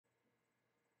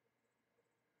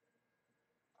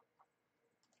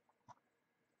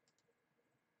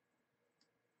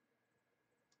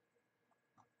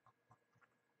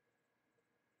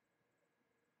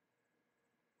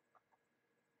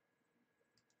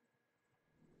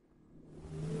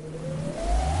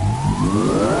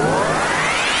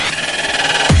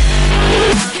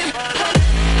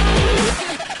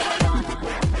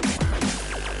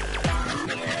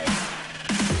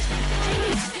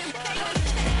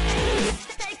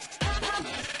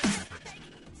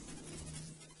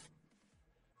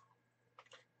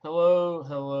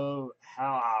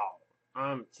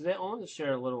Today, I wanted to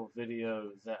share a little video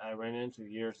that I ran into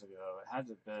years ago. It had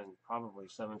to have been probably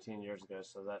 17 years ago,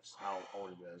 so that's how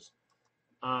old it is.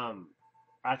 Um,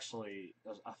 Actually,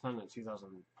 I found it in 2000,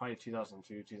 probably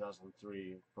 2002,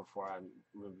 2003, before I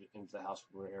moved into the house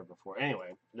we were here before. Anyway,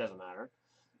 it doesn't matter.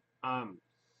 Um,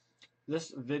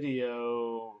 this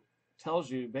video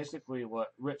tells you basically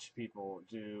what rich people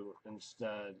do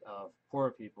instead of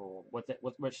poor people. What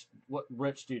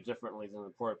rich do differently than the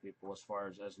poor people as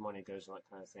far as money goes and that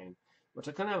kind of thing. Which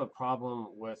I kind of have a problem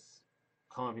with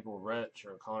calling people rich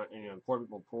or calling poor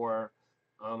people poor.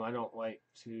 I don't like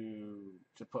to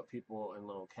put people in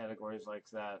little categories like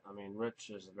that. I mean, rich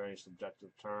is a very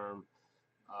subjective term.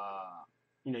 Uh,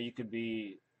 you could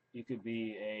be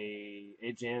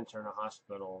a janitor in a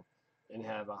hospital and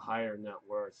have a higher net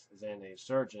worth than a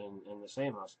surgeon in the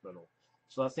same hospital.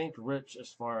 So I think rich,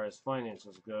 as far as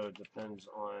finances go, depends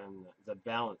on the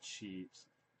balance sheet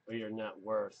of your net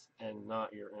worth and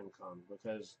not your income,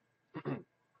 because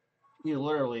you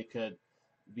literally could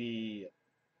be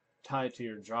tied to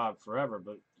your job forever,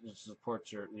 but it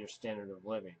supports your standard of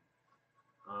living.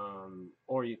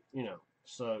 Or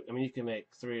so I mean, you can make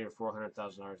 $300,000 or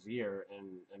 $400,000 a year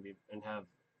and have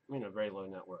very low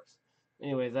net worth.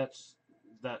 Anyway, that's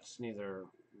neither.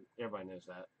 Everybody knows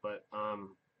that, but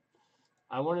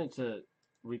I wanted to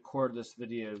record this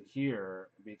video here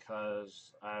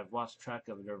because I've lost track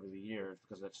of it over the years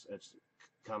because it's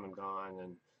come and gone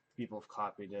and people have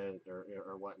copied it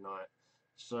or whatnot.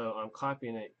 So I'm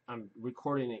copying it. I'm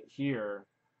recording it here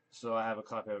so I have a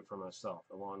copy of it for myself,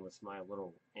 along with my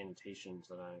little annotations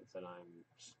that I'm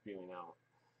spewing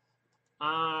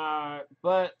out.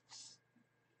 But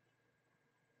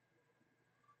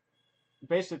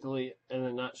basically, in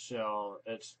a nutshell,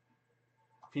 it's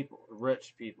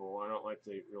rich people. I don't like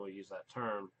to really use that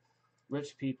term.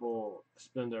 Rich people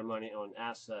spend their money on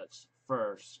assets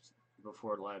first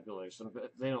before liabilities. So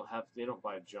they don't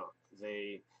buy junk.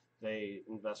 They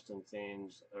invest in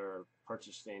things or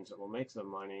purchase things that will make them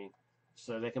money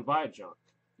so they can buy junk.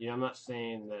 I'm not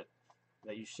saying that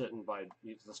you shouldn't buy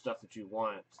the stuff that you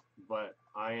want, but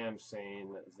I am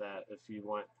saying that if you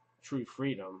want true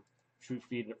freedom in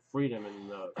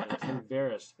the Tim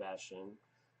Ferriss fashion,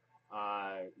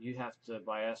 you have to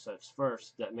buy assets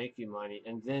first that make you money,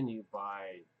 and then you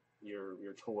buy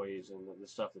your toys and the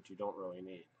stuff that you don't really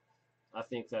need. I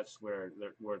think that's where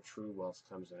true wealth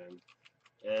comes in.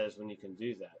 Is when you can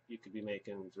do that. You could be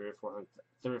making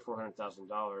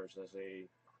 $300,000 as a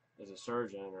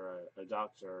surgeon or a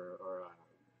doctor or a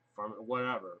farmer,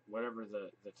 whatever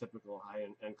the typical high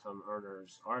income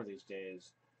earners are these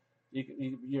days.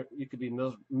 You could be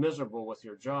miserable with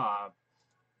your job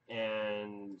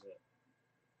and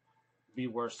be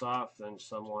worse off than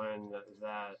someone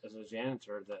that is a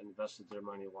janitor that invested their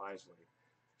money wisely.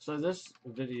 So this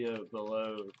video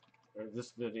below, or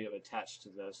this video attached to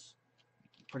this,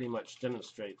 pretty much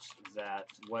demonstrates that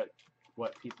what I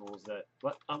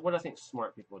think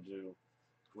smart people do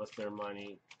with their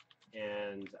money,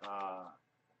 and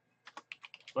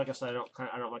like I said, I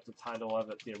don't like the title of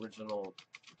it, the original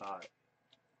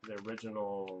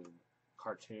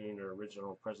cartoon or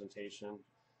original presentation.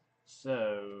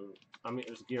 So I mean,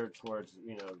 it was geared towards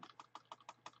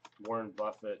Warren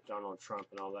Buffett, Donald Trump,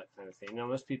 and all that kind of thing.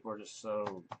 Most people are just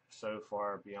so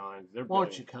far beyond. They're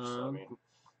Won't you billionaires, so I come? mean.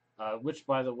 Which,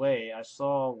 by the way, I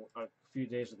saw a few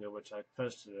days ago, which I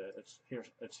posted it. It's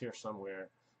here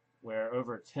somewhere, where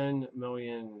over 10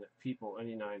 million people in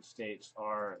the United States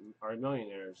are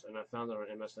millionaires, and I found it on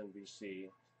MSNBC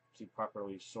to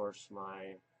properly source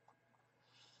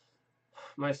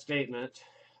my statement.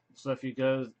 So if you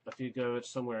go,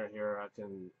 it's somewhere here. I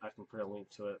can put a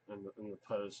link to it in the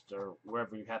post or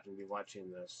wherever you happen to be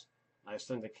watching this. I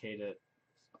syndicate it,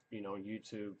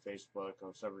 YouTube, Facebook,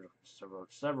 on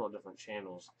several different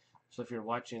channels. So if you're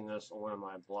watching this on one of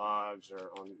my blogs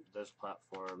or on those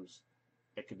platforms,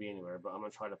 it could be anywhere, but I'm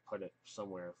gonna try to put it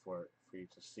somewhere for you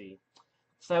to see.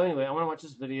 So anyway, I want to watch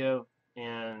this video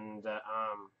and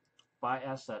buy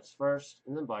assets first,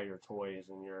 and then buy your toys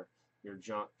and your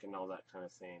junk and all that kind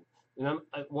of thing. And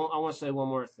I want to say one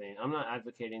more thing. I'm not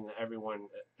advocating that everyone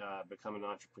become an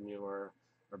entrepreneur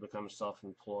or become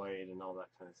self-employed and all that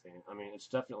kind of thing. I mean, it's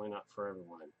definitely not for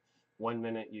everyone. One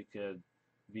minute you could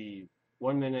be,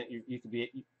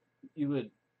 you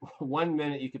would, one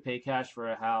minute you could pay cash for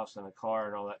a house and a car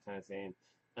and all that kind of thing,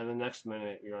 and the next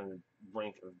minute you're on the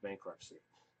brink of bankruptcy.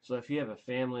 So if you have a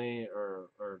family or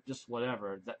just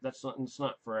whatever, it's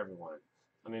not for everyone.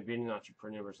 I mean, being an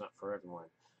entrepreneur is not for everyone.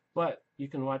 But you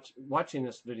can watching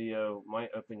this video might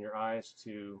open your eyes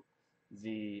to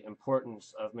the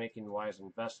importance of making wise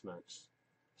investments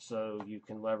so you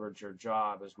can leverage your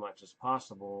job as much as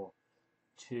possible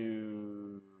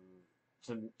to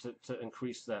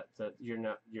increase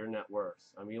your net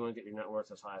worth. I mean, you want to get your net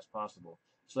worth as high as possible.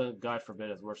 So God forbid,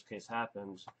 if the worst case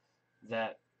happens,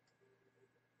 that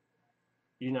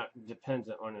you're not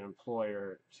dependent on an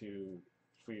employer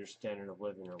for your standard of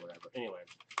living or whatever. Anyway,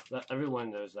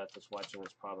 everyone knows that that's watching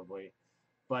this probably.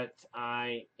 But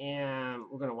we're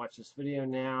going to watch this video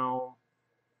now,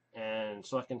 and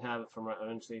so I can have it for my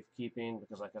own safekeeping,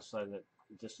 because like I said, it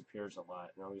disappears a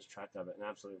lot, and I lose track of it, and I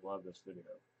absolutely love this video.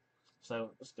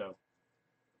 So let's go.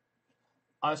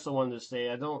 I also wanted to say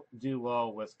I don't do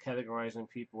well with categorizing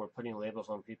people or putting labels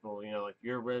on people, like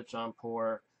you're rich, I'm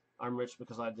poor, I'm rich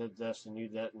because I did this and you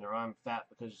didn't, or I'm fat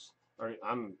because, or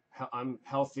I'm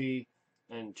healthy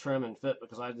and trim and fit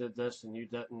because I did this and you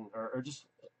didn't, or just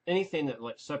anything that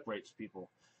like separates people.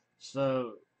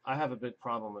 So I have a big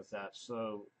problem with that.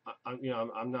 So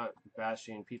I'm not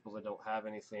bashing people that don't have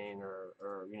anything, or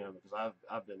because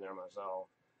I've been there myself.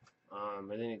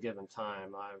 At any given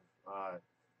time, I've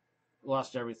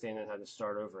lost everything and had to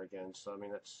start over again. So I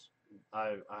mean,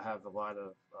 I have a lot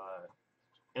of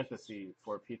empathy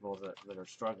for people that are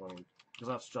struggling, because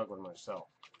I've struggled myself.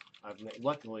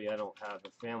 Luckily, I don't have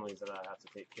a family that I have to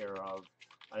take care of.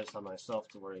 I just have myself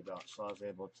to worry about. So I was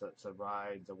able to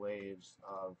ride the waves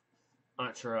of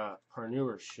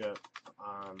entrepreneurship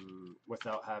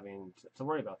without having to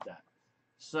worry about that.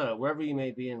 So wherever you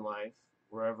may be in life,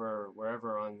 wherever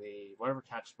on whatever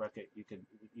tax bracket you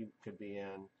could be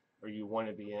in, or you want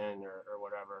to be in, or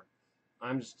whatever,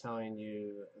 I'm just telling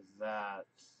you that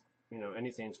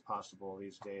anything's possible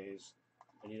these days,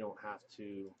 and you don't have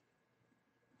to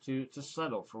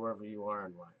settle for wherever you are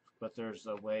in life. But there's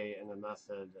a way and a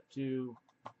method to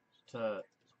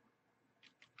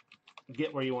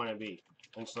get where you want to be.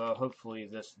 And so hopefully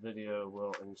this video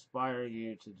will inspire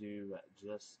you to do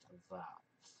just that.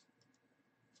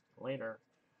 Later.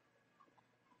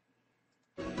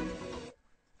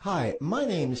 Hi, my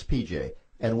name is PJ,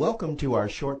 and welcome to our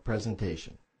short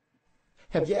presentation.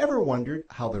 Have you ever wondered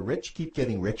how the rich keep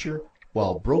getting richer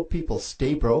while broke people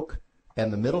stay broke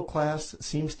and the middle class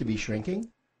seems to be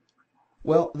shrinking?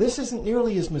 Well, this isn't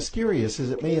nearly as mysterious as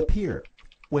it may appear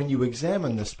when you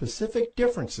examine the specific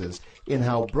differences in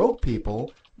how broke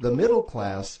people, the middle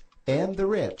class, and the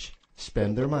rich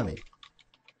spend their money.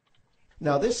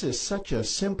 Now, this is such a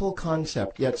simple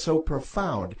concept, yet so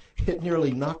profound, it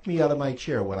nearly knocked me out of my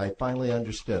chair when I finally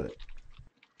understood it.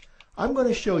 I'm going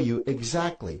to show you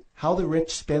exactly how the rich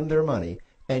spend their money,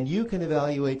 and you can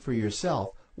evaluate for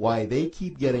yourself why they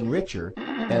keep getting richer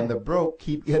and the broke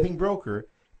keep getting broker,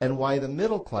 and why the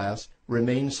middle class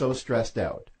remains so stressed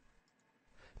out.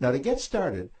 Now, to get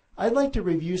started, I'd like to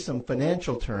review some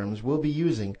financial terms we'll be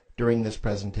using during this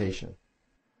presentation.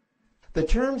 The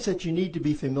terms that you need to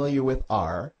be familiar with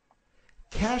are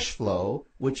cash flow,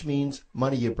 which means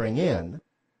money you bring in,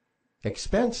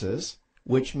 expenses,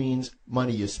 which means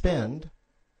money you spend,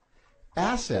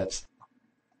 assets,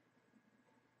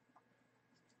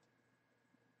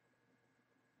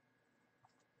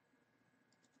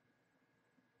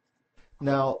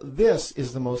 now this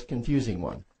is the most confusing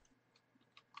one.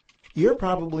 You're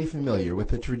probably familiar with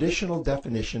the traditional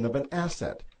definition of an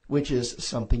asset, which is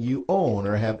something you own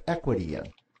or have equity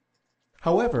in.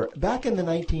 However, back in the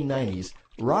 1990s,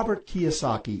 Robert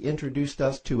Kiyosaki introduced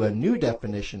us to a new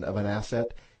definition of an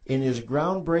asset in his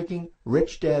groundbreaking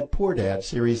Rich Dad, Poor Dad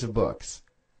series of books.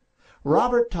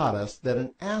 Robert taught us that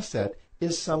an asset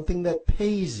is something that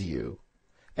pays you,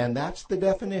 and that's the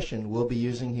definition we'll be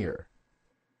using here.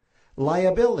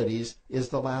 Liabilities is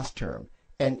the last term,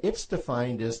 and it's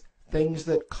defined as things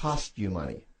that cost you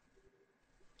money.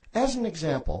 As an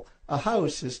example, a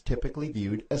house is typically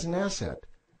viewed as an asset,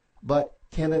 but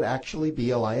can it actually be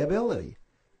a liability?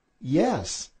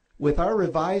 Yes, with our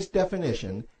revised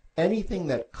definition, anything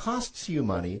that costs you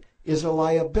money is a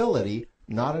liability,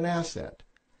 not an asset.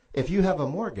 If you have a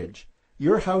mortgage,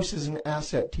 your house is an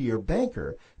asset to your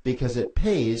banker because it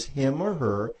pays him or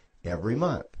her every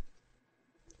month.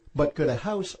 But could a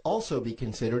house also be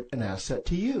considered an asset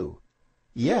to you?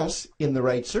 Yes, in the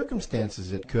right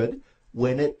circumstances it could,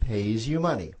 when it pays you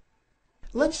money.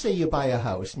 Let's say you buy a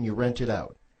house and you rent it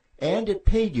out, and it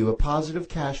paid you a positive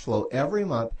cash flow every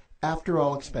month after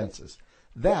all expenses.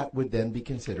 That would then be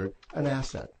considered an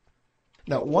asset.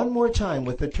 Now, one more time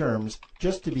with the terms,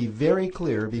 just to be very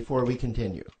clear before we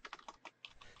continue.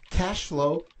 Cash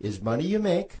flow is money you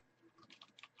make.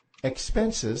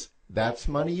 Expenses, that's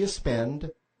money you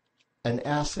spend. An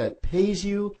asset pays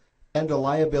you, and a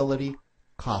liability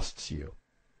costs you.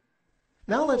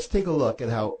 Now let's take a look at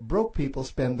how broke people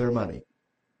spend their money.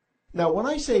 Now, when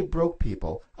I say broke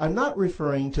people, I'm not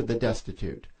referring to the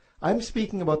destitute. I'm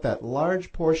speaking about that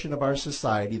large portion of our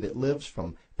society that lives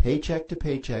from paycheck to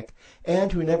paycheck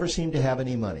and who never seem to have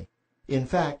any money. In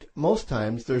fact, most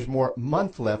times there's more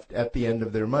month left at the end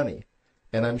of their money,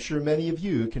 and I'm sure many of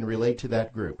you can relate to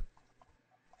that group.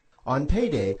 On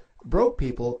payday, broke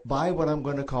people buy what I'm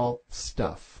going to call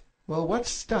stuff. Well, what's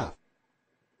stuff?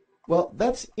 Well,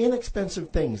 that's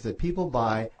inexpensive things that people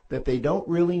buy that they don't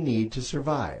really need to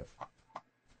survive.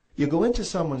 You go into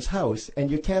someone's house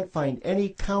and you can't find any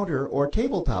counter or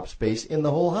tabletop space in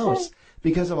the whole house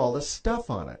because of all the stuff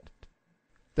on it.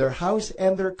 Their house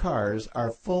and their cars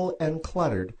are full and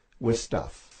cluttered with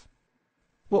stuff.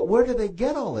 Well, where do they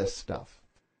get all this stuff?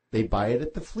 They buy it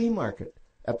at the flea market,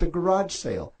 at the garage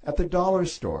sale, at the dollar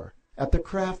store, at the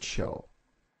craft show.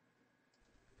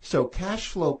 So cash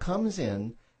flow comes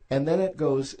in and then it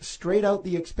goes straight out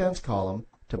the expense column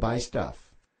to buy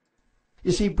stuff.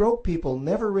 You see, broke people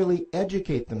never really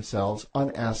educate themselves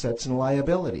on assets and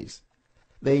liabilities.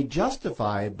 They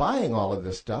justify buying all of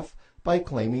this stuff by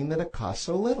claiming that it costs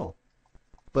so little.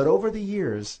 But over the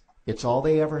years, it's all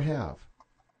they ever have.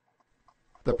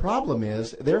 The problem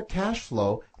is their cash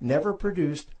flow never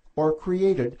produced or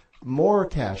created more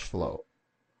cash flow.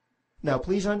 Now,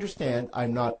 please understand,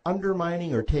 I'm not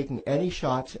undermining or taking any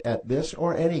shots at this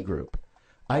or any group.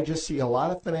 I just see a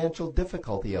lot of financial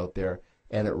difficulty out there,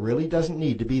 and it really doesn't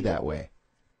need to be that way.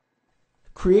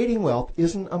 Creating wealth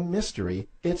isn't a mystery,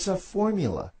 it's a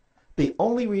formula. The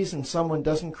only reason someone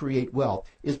doesn't create wealth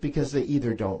is because they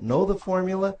either don't know the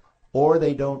formula or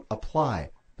they don't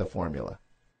apply the formula.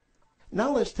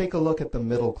 Now let's take a look at the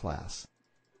middle class.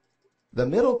 The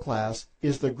middle class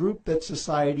is the group that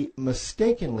society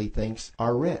mistakenly thinks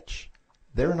are rich.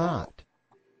 They're not.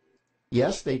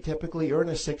 Yes, they typically earn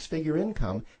a six-figure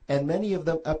income, and many of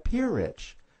them appear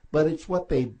rich, but it's what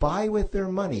they buy with their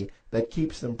money that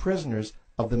keeps them prisoners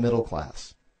of the middle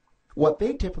class. What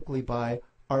they typically buy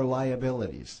are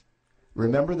liabilities.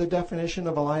 Remember the definition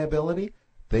of a liability?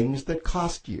 Things that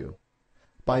cost you.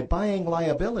 By buying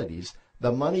liabilities,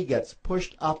 the money gets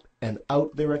pushed up and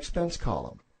out their expense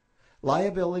column.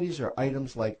 Liabilities are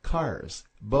items like cars,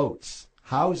 boats,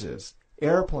 houses,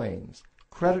 airplanes,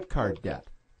 credit card debt.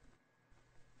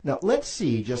 Now let's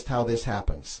see just how this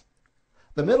happens.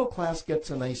 The middle class gets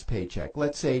a nice paycheck,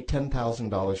 let's say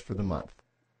 $10,000 for the month.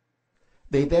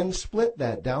 They then split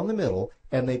that down the middle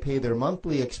and they pay their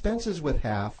monthly expenses with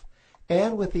half,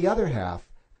 and with the other half,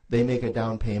 they make a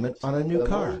down payment on a new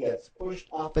car.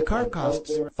 The car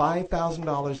costs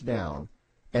 $5,000 down,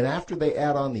 and after they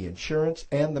add on the insurance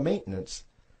and the maintenance,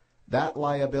 that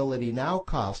liability now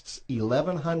costs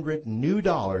 $1,100 new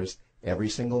dollars every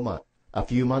single month. A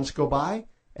few months go by,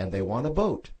 and they want a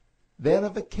boat, then a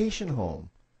vacation home,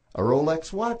 a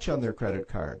Rolex watch on their credit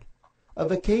card, a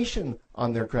vacation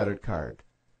on their credit card.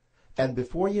 And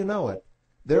before you know it,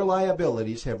 their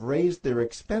liabilities have raised their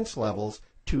expense levels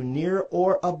to near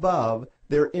or above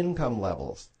their income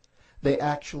levels. They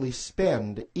actually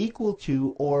spend equal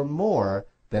to or more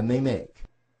than they make.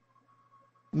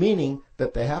 Meaning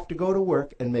that they have to go to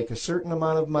work and make a certain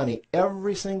amount of money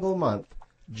every single month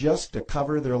just to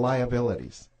cover their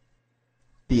liabilities.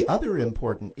 The other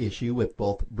important issue with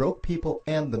both broke people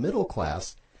and the middle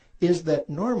class is that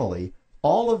normally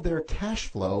all of their cash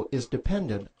flow is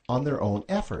dependent on their own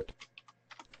effort,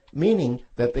 meaning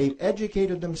that they've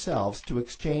educated themselves to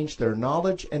exchange their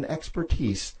knowledge and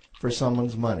expertise for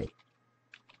someone's money.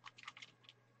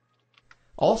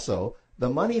 Also, the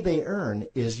money they earn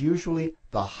is usually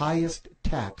the highest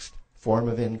taxed form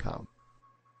of income.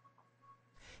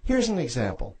 Here's an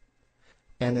example.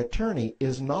 An attorney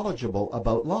is knowledgeable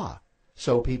about law,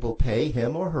 so people pay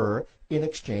him or her in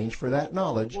exchange for that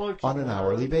knowledge on an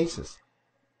hourly basis.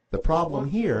 The problem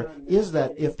here is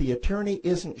that if the attorney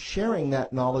isn't sharing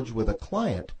that knowledge with a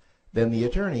client, then the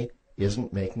attorney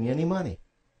isn't making any money.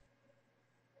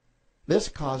 This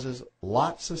causes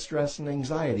lots of stress and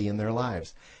anxiety in their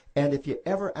lives, and if you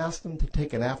ever ask them to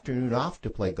take an afternoon off to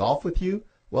play golf with you,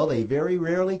 well, they very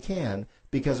rarely can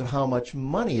because of how much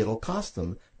money it'll cost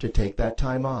them to take that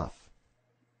time off.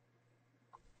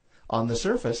 On the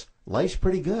surface, life's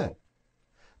pretty good.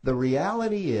 The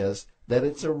reality is that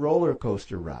it's a roller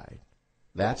coaster ride.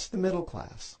 That's the middle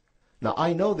class. Now,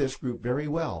 I know this group very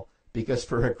well because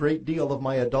for a great deal of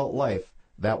my adult life,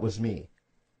 that was me.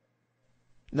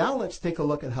 Now let's take a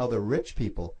look at how the rich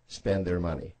people spend their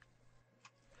money.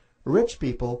 Rich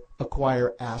people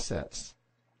acquire assets.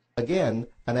 Again,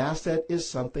 an asset is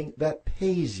something that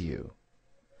pays you.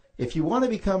 If you want to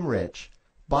become rich,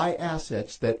 buy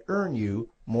assets that earn you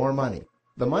more money.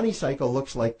 The money cycle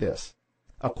looks like this.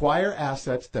 Acquire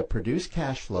assets that produce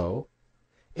cash flow,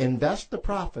 invest the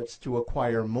profits to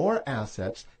acquire more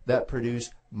assets that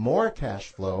produce more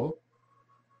cash flow,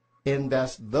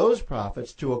 invest those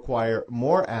profits to acquire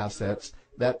more assets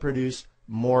that produce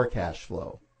more cash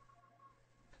flow.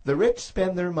 The rich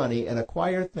spend their money and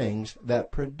acquire things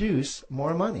that produce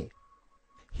more money.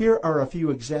 Here are a few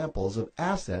examples of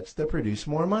assets that produce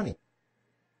more money.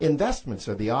 Investments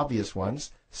are the obvious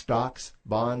ones: stocks,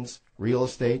 bonds, real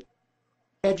estate.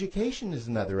 Education is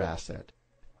another asset.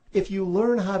 If you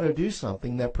learn how to do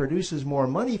something that produces more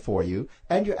money for you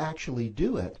and you actually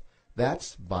do it,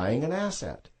 that's buying an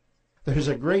asset. There's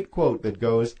a great quote that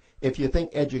goes, "If you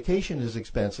think education is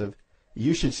expensive,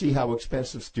 you should see how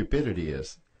expensive stupidity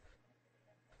is."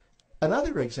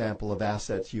 Another example of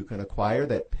assets you can acquire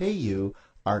that pay you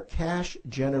are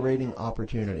cash-generating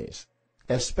opportunities,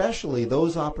 especially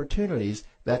those opportunities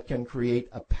that can create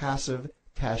a passive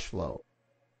cash flow.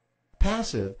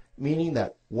 Passive meaning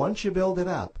that once you build it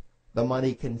up, the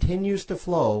money continues to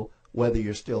flow whether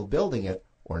you're still building it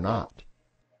or not.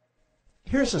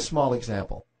 Here's a small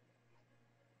example.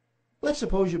 Let's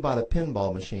suppose you bought a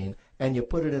pinball machine and you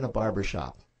put it in a barber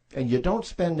shop, and you don't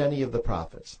spend any of the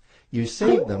profits. You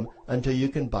save them until you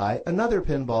can buy another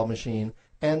pinball machine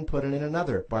and put it in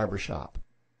another barber shop.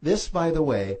 This, by the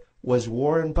way, was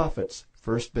Warren Buffett's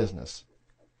first business.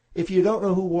 If you don't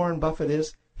know who Warren Buffett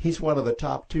is, he's one of the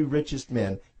top 2 richest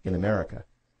men in America.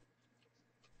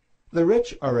 The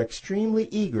rich are extremely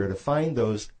eager to find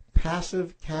those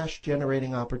passive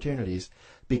cash-generating opportunities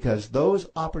because those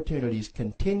opportunities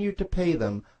continue to pay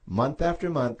them month after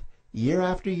month, year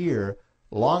after year,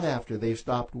 long after they've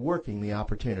stopped working the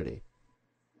opportunity.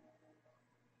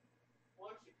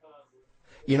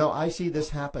 You know, I see this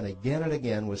happen again and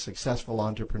again with successful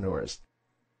entrepreneurs.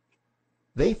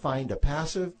 They find a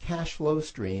passive cash flow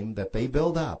stream that they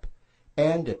build up,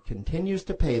 and it continues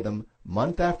to pay them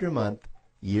month after month,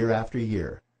 year after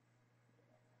year.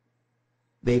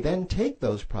 They then take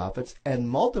those profits and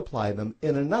multiply them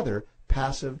in another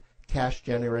passive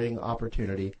cash-generating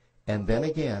opportunity, and then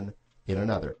again in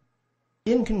another.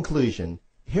 In conclusion,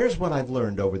 here's what I've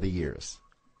learned over the years.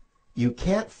 You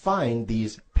can't find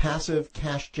these passive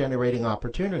cash-generating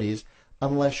opportunities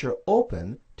unless you're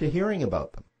open to hearing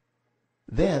about them.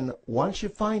 Then, once you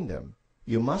find them,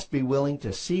 you must be willing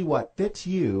to see what fits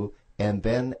you and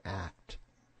then act.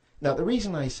 Now, the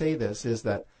reason I say this is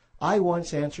that I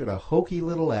once answered a hokey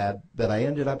little ad that I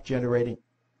ended up generating.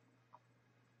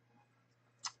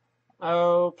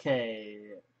 Okay.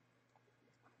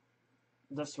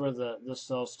 That's where the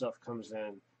sell stuff comes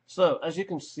in. So, as you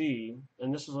can see,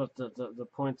 and this is what the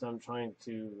point I'm trying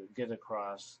to get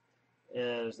across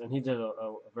is, and he did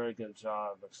a very good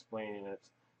job explaining it,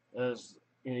 is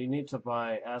you need to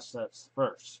buy assets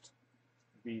first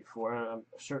before. I'm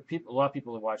sure a lot of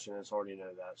people are watching this already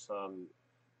know that, so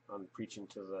I'm preaching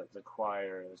to the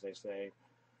choir, as they say.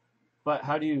 But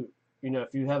how do you,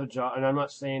 if you have a job, and I'm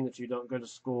not saying that you don't go to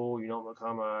school, you don't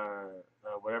become a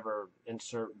whatever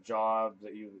insert job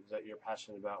that you're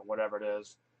passionate about, whatever it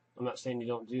is. I'm not saying you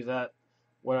don't do that.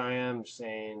 What I am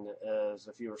saying is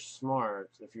if you're smart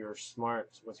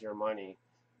with your money,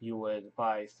 you would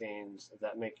buy things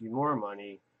that make you more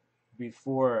money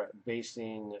before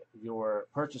basing your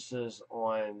purchases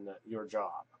on your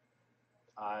job.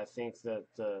 I think that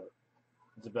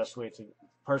the best way to,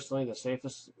 personally, the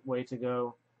safest way to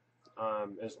go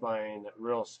is buying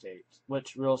real estate,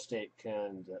 which real estate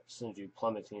can send you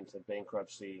plummeting to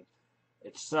bankruptcy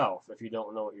itself if you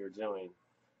don't know what you're doing.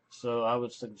 So I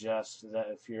would suggest that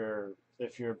if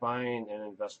you're buying an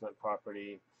investment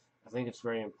property, I think it's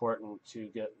very important to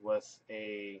get with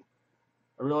a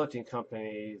realty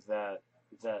company that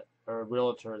or a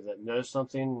realtor that knows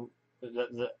something,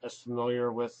 that is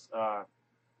familiar with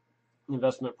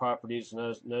investment properties,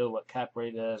 know what cap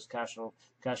rate is, cash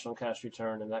on cash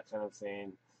return, and that kind of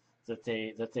thing. That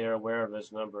they are aware of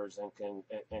those numbers and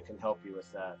can help you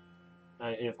with that.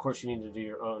 And of course, you need to do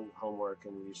your own homework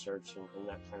and research and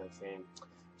that kind of thing.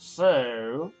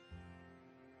 So,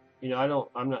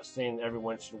 I'm not saying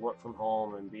everyone should work from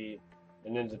home and be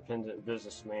an independent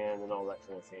businessman and all that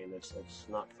kind of thing. It's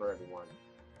not for everyone.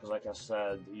 Because like I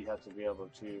said, you have to be able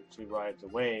to ride the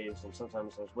waves, and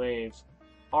sometimes those waves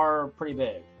are pretty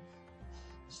big.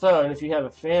 So, and if you have a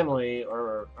family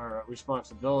or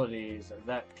responsibilities,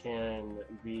 that can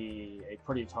be a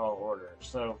pretty tall order.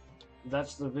 So,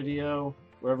 that's the video.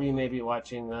 Wherever you may be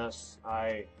watching this,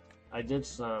 I did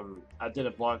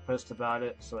a blog post about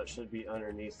it, so it should be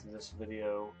underneath this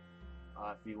video.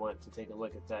 If you want to take a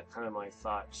look at that, kind of my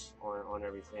thoughts on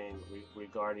everything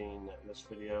regarding this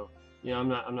video. I'm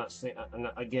not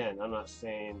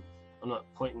saying I'm not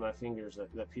pointing my fingers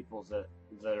at people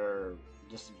that are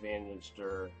disadvantaged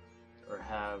or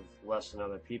have less than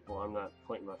other people. I'm not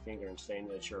pointing my finger and saying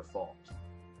that it's your fault.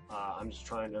 I'm just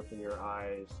trying to open your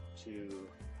eyes to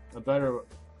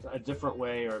a different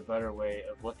way or a better way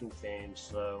of looking things,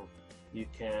 so you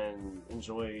can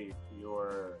enjoy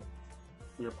your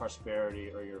prosperity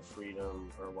or your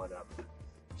freedom or whatever.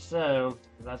 So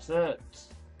that's it.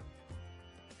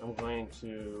 I'm going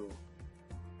to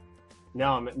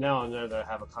now I know that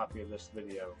I have a copy of this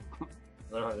video. I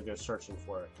don't have to go searching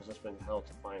for it because it's been hell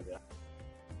to find it.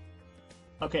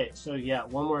 Okay, so yeah,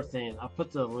 one more thing. I'll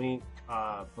put the link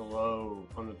below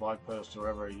on the blog post or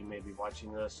wherever you may be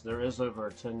watching this. There is over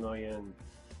 10 million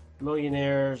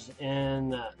millionaires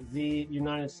in the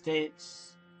United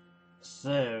States.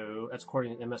 So that's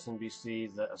according to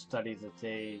MSNBC, a study that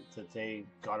they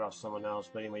got off someone else.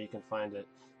 But anyway, you can find it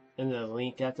in the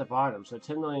link at the bottom. So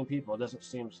 10 million people. It doesn't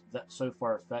seem that so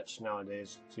far-fetched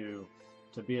nowadays to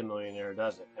be a millionaire,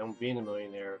 does it? And being a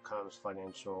millionaire comes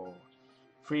financial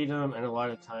freedom, and a lot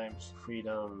of times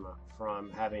freedom from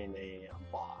having a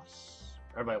boss.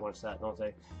 Everybody wants that, don't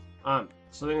they?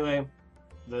 So anyway,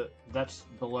 that's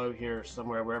below here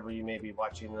somewhere, wherever you may be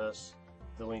watching this.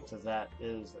 The link to that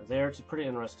is there. It's a pretty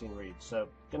interesting read. So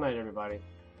good night, everybody.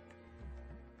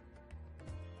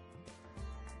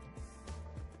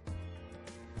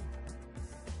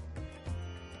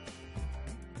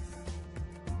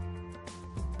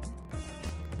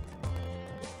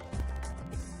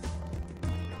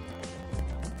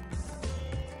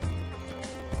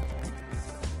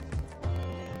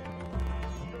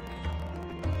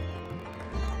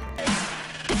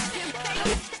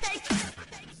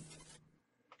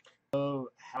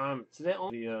 Today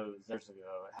only video years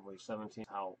ago, probably 17,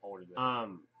 how old it is.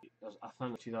 I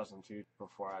found it in 2002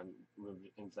 before I moved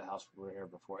into the house we were here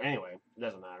before. Anyway, it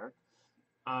doesn't matter.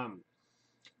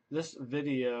 This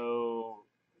video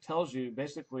tells you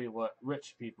basically what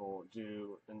rich people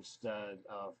do instead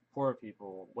of poor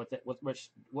people, what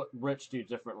rich do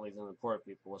differently than the poor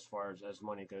people as far as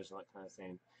money goes and that kind of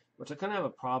thing. Which I kind of have a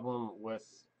problem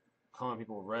with calling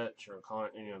people rich or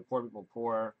calling poor people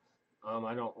poor.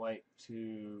 I don't like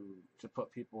to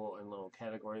put people in little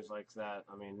categories like that.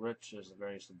 I mean, rich is a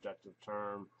very subjective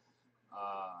term.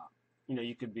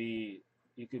 You could be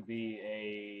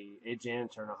a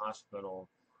janitor in a hospital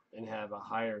and have a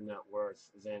higher net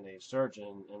worth than a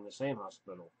surgeon in the same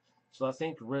hospital. So I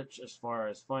think rich, as far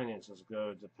as finances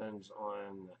go, depends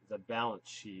on the balance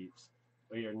sheet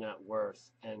or your net worth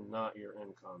and not your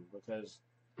income, because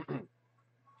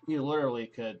you literally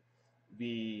could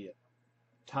be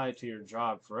tied to your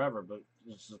job forever, but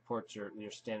it supports your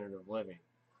standard of living.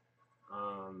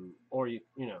 Or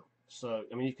so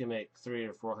I mean, you can make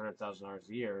 $300,000 or $400,000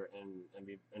 a year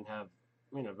and have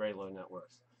very low net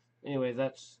worth. Anyway,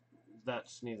 that's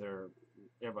neither.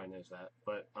 Everybody knows that,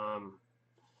 but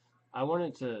I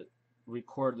wanted to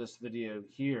record this video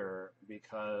here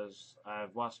because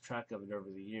I've lost track of it over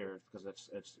the years because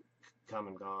it's come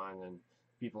and gone and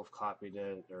people have copied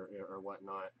it or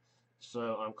whatnot.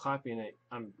 So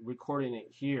I'm recording it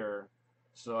here,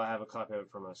 so I have a copy of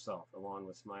it for myself, along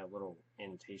with my little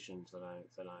annotations that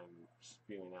I'm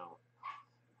spewing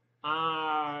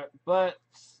out. But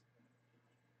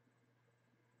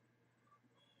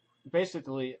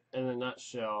basically, in a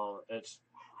nutshell, it's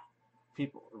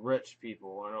rich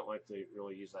people. I don't like to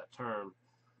really use that term.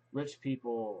 Rich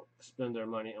people spend their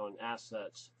money on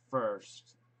assets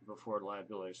first before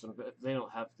liabilities. So they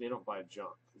don't buy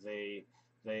junk.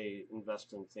 They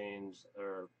invest in things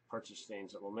or purchase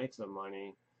things that will make them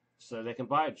money so they can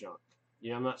buy junk.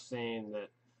 I'm not saying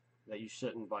that you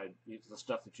shouldn't buy the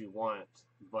stuff that you want,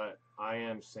 but I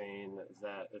am saying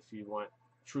that if you want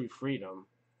true freedom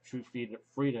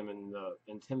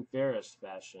in Tim Ferriss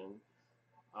fashion,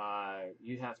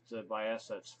 you have to buy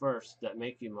assets first that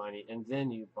make you money, and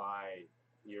then you buy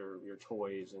your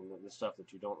toys and the stuff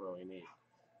that you don't really need.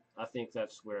 I think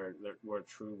that's where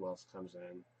true wealth comes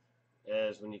in.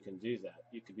 Is when you can do that.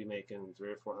 You could be making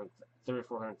 $300,000 or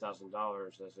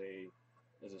 $400,000 as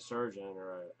a surgeon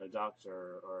or a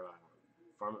doctor or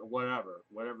a farmer,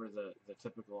 whatever the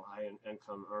typical high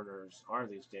income earners are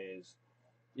these days.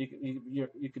 You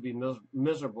could be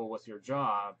miserable with your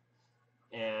job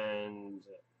and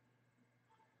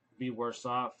be worse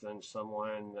off than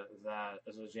someone that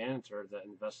is a janitor that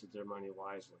invested their money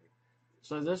wisely.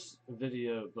 So this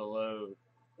video below,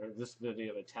 or this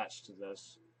video attached to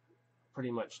this, pretty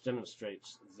much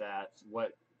demonstrates that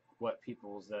what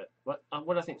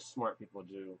I think smart people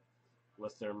do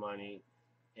with their money,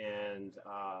 and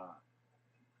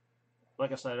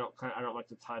like I said, I don't like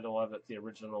the title of it, the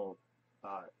original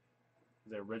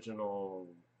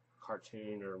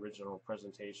cartoon or original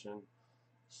presentation.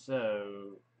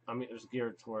 So, I mean, it was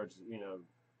geared towards,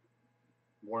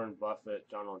 Warren Buffett,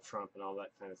 Donald Trump, and all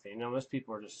that kind of thing. Now, most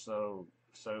people are just so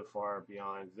far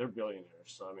beyond. They're billionaires.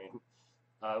 So, I mean,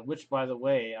 which, by the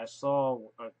way, I saw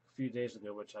a few days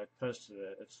ago, which I posted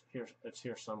it. It's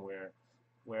here somewhere,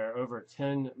 where over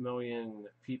 10 million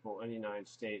people in the United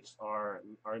States are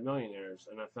millionaires,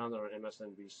 and I found it on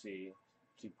MSNBC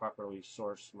to properly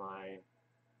source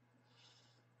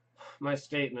my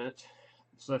statement.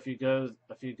 So if you go,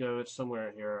 it's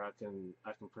somewhere here. I can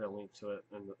put a link to it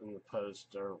in the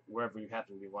post or wherever you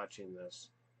happen to be watching this.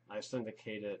 I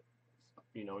syndicate it,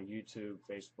 YouTube,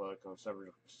 Facebook, on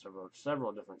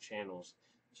several different channels.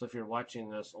 So if you're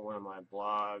watching this on one of my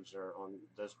blogs or on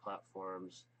those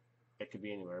platforms, it could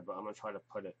be anywhere. But I'm gonna try to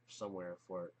put it somewhere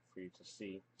for you to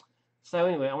see. So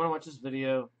anyway, I want to watch this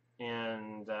video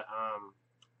and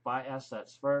buy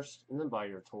assets first, and then buy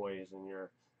your toys and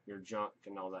your junk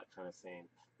and all that kind of thing.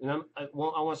 And I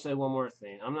want to say one more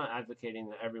thing. I'm not advocating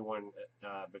that everyone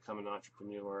become an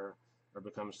entrepreneur or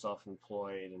become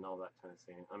self-employed and all that kind of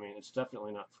thing. I mean, it's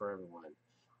definitely not for everyone.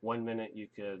 One minute you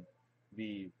could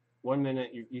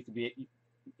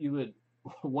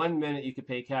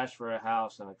pay cash for a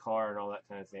house and a car and all that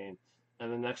kind of thing,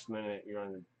 and the next minute you're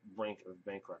on the brink of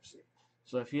bankruptcy.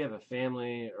 So if you have a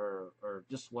family or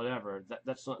just whatever,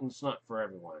 it's not for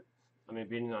everyone. I mean,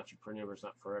 being an entrepreneur is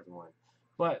not for everyone.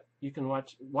 But you can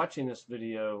watching this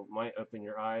video might open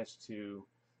your eyes to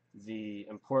the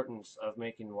importance of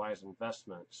making wise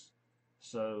investments,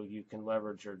 so you can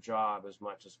leverage your job as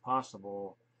much as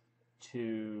possible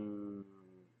to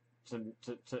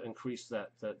increase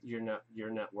your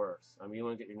net worth. I mean, you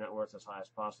want to get your net worth as high as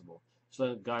possible.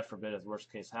 So God forbid, if the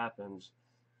worst case happens,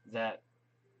 that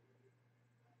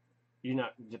you're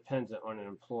not dependent on an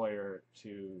employer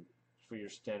for your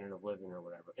standard of living or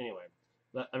whatever. Anyway,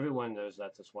 everyone knows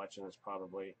that's watching this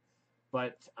probably.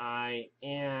 But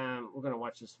we're going to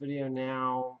watch this video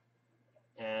now,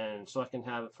 and so I can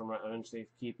have it for my own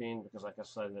safekeeping, because like I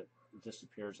said, it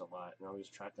disappears a lot, and I lose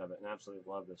track of it, and I absolutely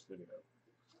love this video.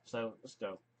 So let's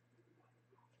go.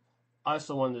 I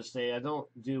also wanted to say I don't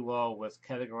do well with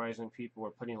categorizing people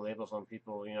or putting labels on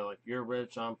people, like you're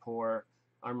rich, I'm poor,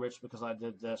 I'm rich because I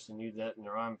did this and you didn't,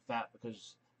 or I'm fat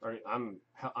because, or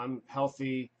I'm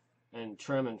healthy and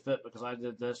trim and fit because I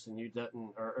did this and you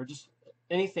didn't, or just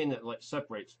anything that like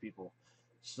separates people.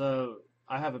 So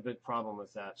I have a big problem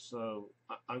with that. So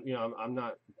I'm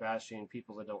not bashing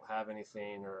people that don't have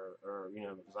anything, or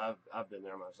because I've been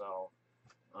there myself.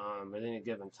 At any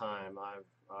given time,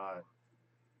 I've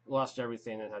lost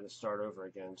everything and had to start over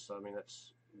again. So I mean,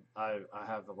 I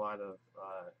have a lot of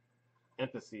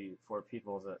empathy for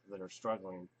people that are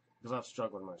struggling, because I've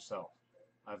struggled myself.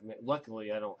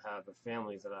 Luckily, I don't have a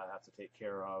family that I have to take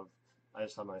care of. I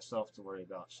just have myself to worry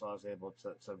about. So I was able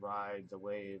to ride the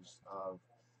waves of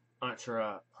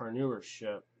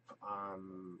entrepreneurship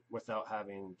without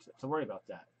having to worry about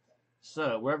that.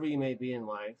 So wherever you may be in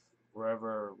life,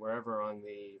 wherever on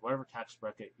whatever tax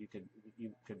bracket you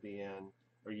could be in,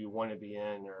 or you want to be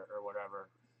in, or whatever,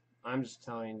 I'm just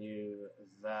telling you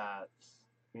that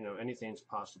anything's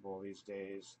possible these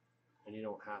days, and you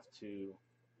don't have to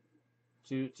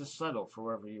settle for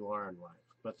wherever you are in life.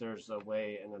 But there's a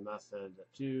way and a method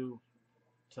to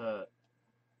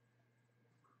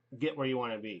get where you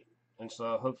want to be. And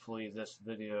so hopefully this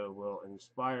video will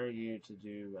inspire you to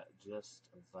do just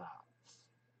that.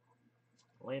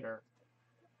 Later.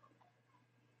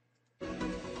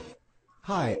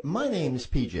 Hi, my name's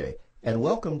PJ, and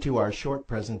welcome to our short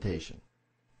presentation.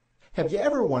 Have you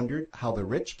ever wondered how the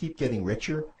rich keep getting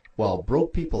richer while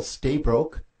broke people stay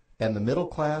broke and the middle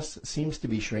class seems to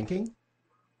be shrinking?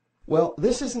 Well,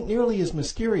 this isn't nearly as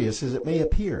mysterious as it may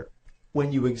appear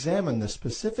when you examine the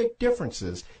specific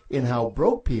differences in how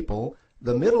broke people,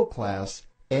 the middle class,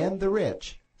 and the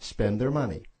rich spend their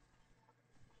money.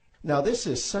 Now, this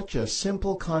is such a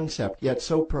simple concept, yet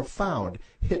so profound,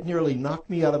 it nearly knocked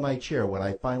me out of my chair when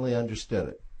I finally understood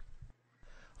it.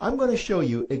 I'm going to show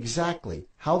you exactly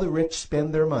how the rich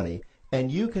spend their money,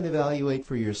 and you can evaluate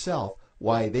for yourself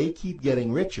why they keep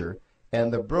getting richer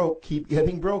and the broke keep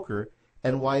getting broker,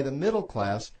 and why the middle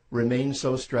class remains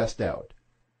so stressed out.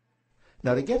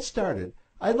 Now, to get started,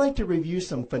 I'd like to review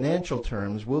some financial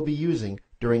terms we'll be using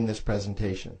during this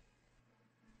presentation.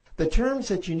 The terms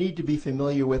that you need to be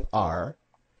familiar with are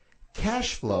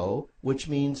cash flow, which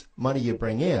means money you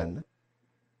bring in,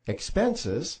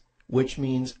 expenses, which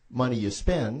means money you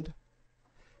spend,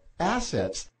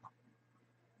 assets.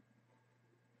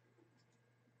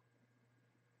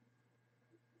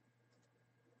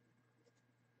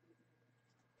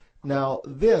 Now,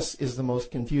 this is the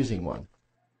most confusing one.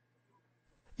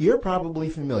 You're probably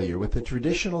familiar with the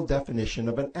traditional definition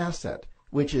of an asset,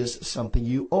 which is something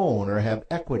you own or have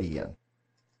equity in.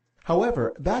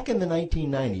 However, back in the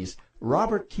 1990s,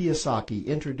 Robert Kiyosaki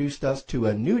introduced us to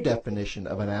a new definition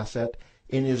of an asset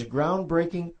in his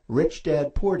groundbreaking Rich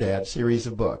Dad, Poor Dad series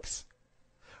of books.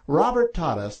 Robert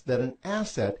taught us that an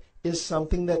asset is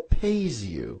something that pays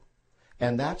you,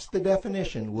 and that's the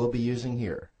definition we'll be using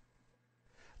here.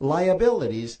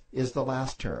 Liabilities is the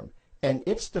last term, and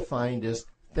it's defined as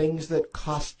things that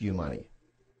cost you money.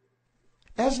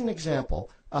 As an example,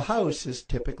 a house is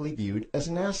typically viewed as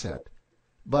an asset,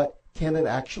 but can it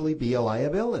actually be a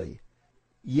liability?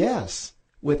 Yes,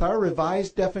 with our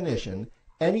revised definition,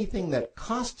 anything that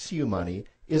costs you money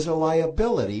is a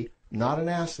liability, not an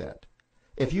asset.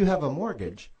 If you have a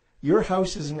mortgage, your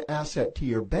house is an asset to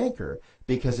your banker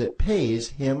because it pays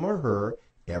him or her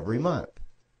every month.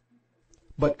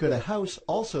 But could a house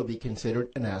also be considered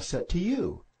an asset to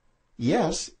you?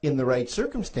 Yes, in the right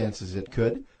circumstances it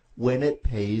could, when it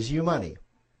pays you money.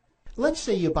 Let's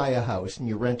say you buy a house and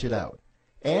you rent it out,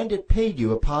 and it paid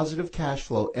you a positive cash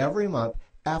flow every month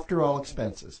after all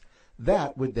expenses.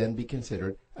 That would then be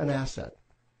considered an asset.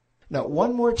 Now,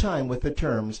 one more time with the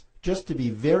terms, just to be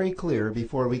very clear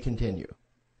before we continue.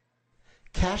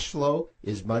 Cash flow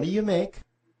is money you make.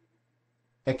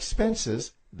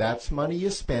 Expenses, that's money you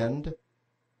spend.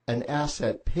 An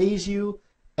asset pays you,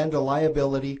 and a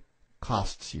liability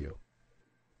costs you.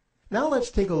 Now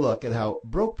let's take a look at how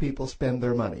broke people spend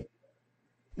their money.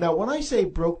 Now, when I say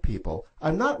broke people,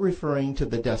 I'm not referring to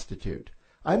the destitute.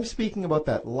 I'm speaking about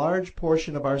that large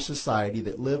portion of our society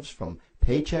that lives from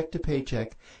paycheck to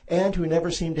paycheck and who never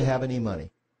seem to have any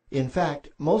money. In fact,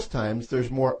 most times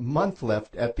there's more month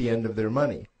left at the end of their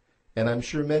money, and I'm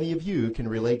sure many of you can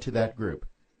relate to that group.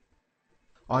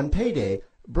 On payday,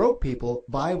 broke people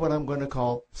buy what I'm going to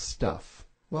call stuff.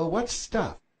 Well, what's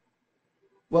stuff?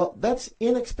 Well, that's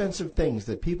inexpensive things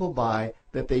that people buy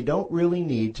that they don't really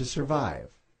need to survive.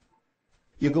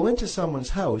 You go into someone's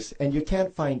house and you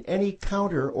can't find any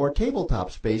counter or tabletop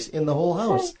space in the whole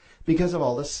house because of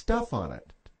all the stuff on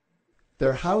it.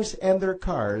 Their house and their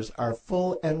cars are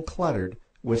full and cluttered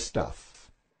with stuff.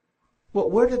 Well,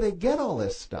 where do they get all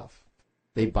this stuff?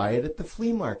 They buy it at the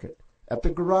flea market, at the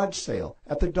garage sale,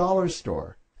 at the dollar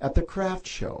store, at the craft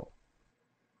show.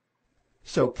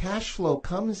 So cash flow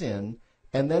comes in,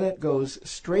 and then it goes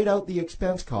straight out the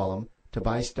expense column to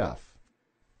buy stuff.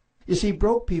 You see,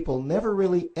 broke people never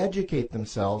really educate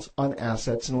themselves on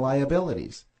assets and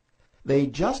liabilities. They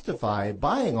justify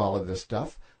buying all of this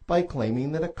stuff by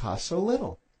claiming that it costs so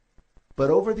little. But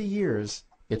over the years,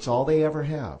 it's all they ever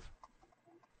have.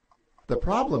 The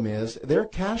problem is their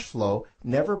cash flow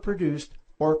never produced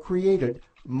or created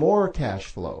more cash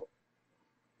flow.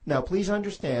 Now, please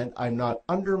understand, I'm not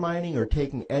undermining or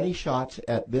taking any shots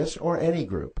at this or any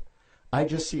group. I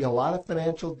just see a lot of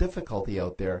financial difficulty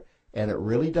out there, and it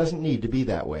really doesn't need to be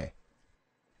that way.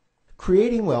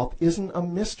 Creating wealth isn't a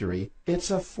mystery, it's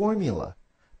a formula.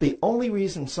 The only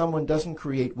reason someone doesn't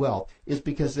create wealth is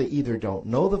because they either don't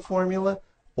know the formula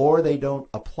or they don't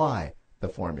apply the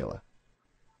formula.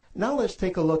 Now let's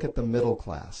take a look at the middle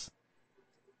class.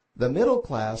 The middle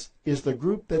class is the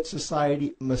group that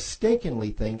society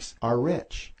mistakenly thinks are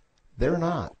rich. They're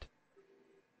not.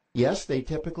 Yes, they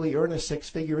typically earn a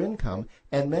six-figure income,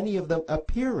 and many of them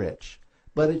appear rich,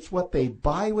 but it's what they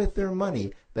buy with their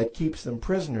money that keeps them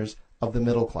prisoners of the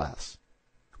middle class.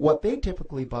 What they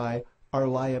typically buy are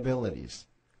liabilities.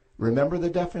 Remember the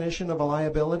definition of a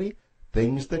liability?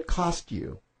 Things that cost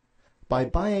you. By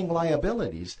buying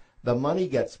liabilities, the money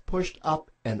gets pushed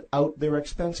up and out their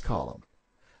expense column.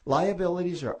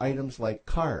 Liabilities are items like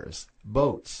cars,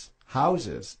 boats,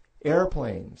 houses,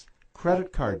 airplanes,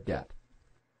 credit card debt.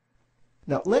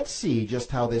 Now let's see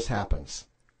just how this happens.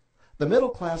 The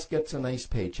middle class gets a nice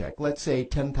paycheck, let's say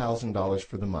 $10,000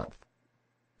 for the month.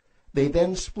 They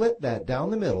then split that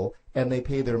down the middle and they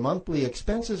pay their monthly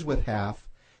expenses with half,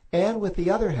 and with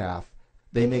the other half,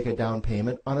 they make a down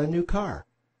payment on a new car.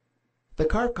 The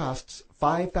car costs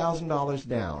 $5,000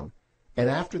 down, and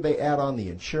after they add on the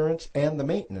insurance and the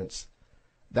maintenance,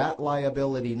 that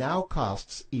liability now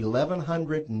costs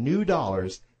 $1,100 new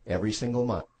dollars every single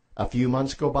month. A few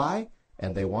months go by,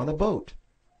 and they want a boat,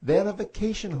 then a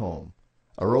vacation home,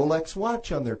 a Rolex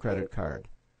watch on their credit card,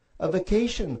 a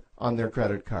vacation on their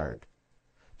credit card.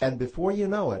 And before you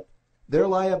know it, their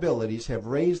liabilities have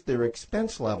raised their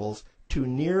expense levels to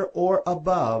near or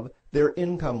above their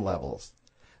income levels.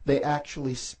 They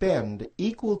actually spend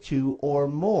equal to or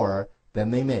more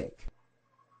than they make.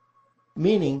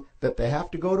 Meaning that they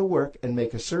have to go to work and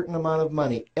make a certain amount of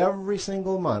money every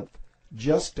single month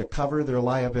just to cover their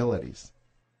liabilities.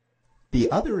 The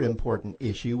other important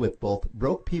issue with both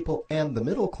broke people and the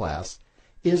middle class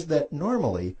is that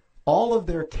normally all of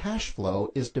their cash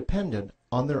flow is dependent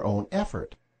on their own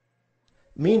effort,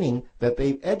 meaning that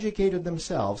they've educated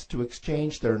themselves to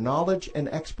exchange their knowledge and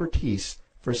expertise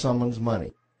for someone's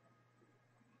money.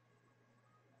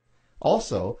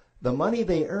 Also, the money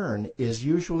they earn is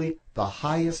usually the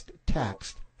highest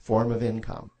taxed form of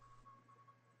income.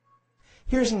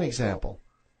 Here's an example.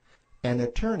 An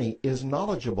attorney is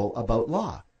knowledgeable about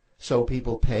law, so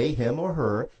people pay him or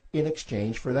her in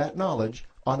exchange for that knowledge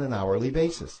on an hourly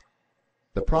basis.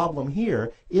 The problem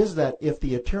here is that if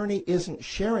the attorney isn't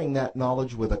sharing that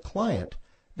knowledge with a client,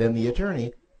 then the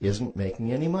attorney isn't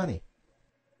making any money.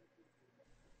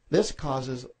 This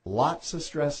causes lots of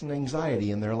stress and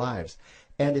anxiety in their lives.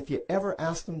 And if you ever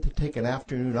ask them to take an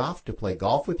afternoon off to play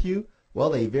golf with you, well,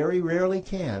 they very rarely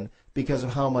can because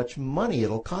of how much money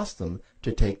it'll cost them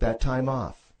to take that time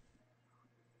off.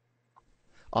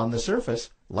 On the surface,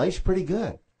 life's pretty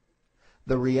good.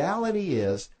 The reality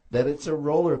is that it's a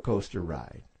roller coaster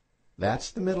ride.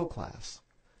 That's the middle class.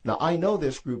 Now, I know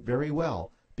this group very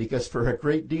well because for a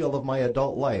great deal of my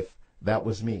adult life, that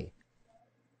was me.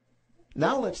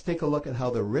 Now let's take a look at how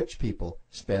the rich people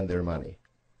spend their money.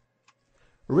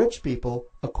 Rich people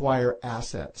acquire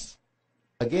assets.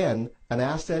 Again, an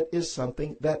asset is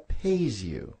something that pays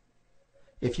you.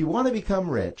 If you want to become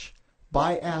rich,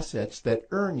 buy assets that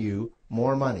earn you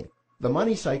more money. The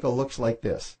money cycle looks like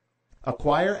this.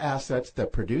 Acquire assets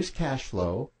that produce cash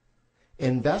flow,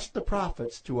 invest the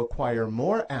profits to acquire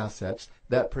more assets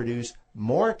that produce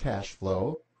more cash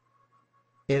flow,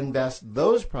 invest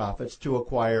those profits to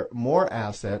acquire more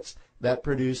assets that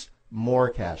produce more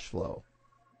cash flow.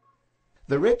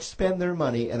 The rich spend their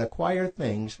money and acquire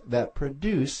things that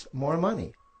produce more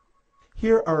money.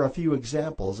 Here are a few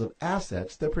examples of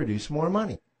assets that produce more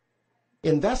money.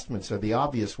 Investments are the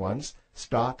obvious ones: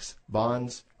 stocks,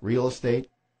 bonds, real estate.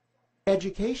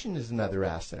 Education is another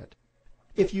asset.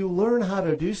 If you learn how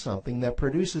to do something that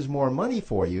produces more money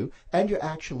for you and you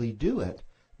actually do it,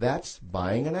 that's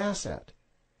buying an asset.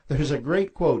 There's a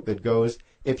great quote that goes,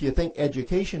 "If you think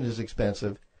education is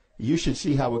expensive, you should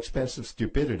see how expensive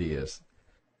stupidity is."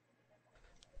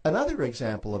 Another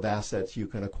example of assets you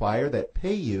can acquire that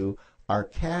pay you are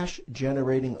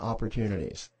cash-generating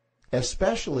opportunities,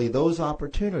 especially those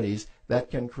opportunities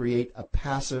that can create a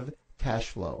passive cash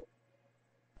flow.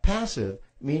 Passive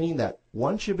meaning that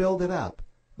once you build it up,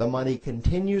 the money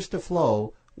continues to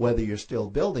flow whether you're still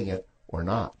building it or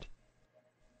not.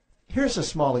 Here's a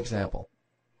small example.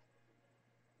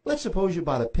 Let's suppose you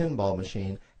bought a pinball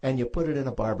machine and you put it in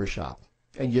a barber shop,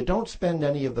 and you don't spend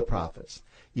any of the profits.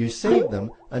 You save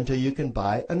them until you can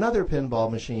buy another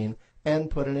pinball machine and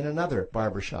put it in another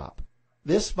barber shop.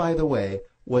 This, by the way,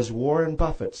 was Warren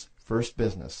Buffett's first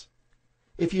business.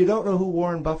 If you don't know who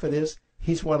Warren Buffett is,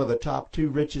 he's one of the top 2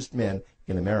 richest men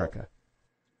in America.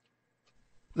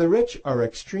 The rich are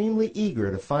extremely eager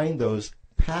to find those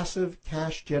passive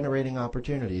cash-generating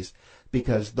opportunities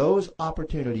because those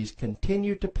opportunities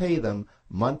continue to pay them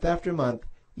month after month,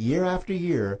 year after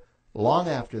year, long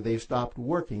after they've stopped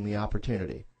working the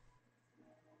opportunity.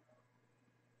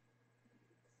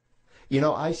 You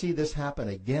know, I see this happen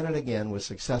again and again with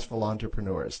successful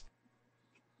entrepreneurs.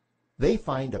 They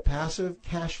find a passive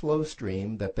cash flow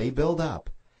stream that they build up,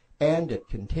 and it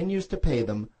continues to pay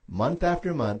them month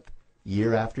after month,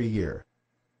 year after year.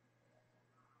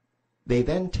 They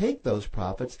then take those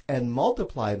profits and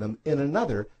multiply them in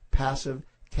another passive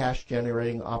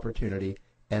cash-generating opportunity,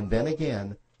 and then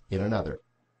again in another.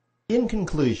 In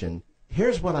conclusion,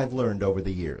 here's what I've learned over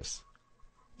the years.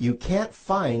 You can't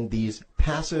find these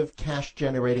passive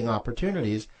cash-generating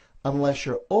opportunities unless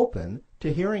you're open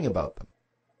to hearing about them.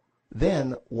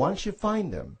 Then, once you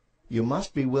find them, you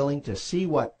must be willing to see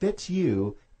what fits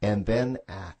you and then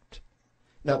act.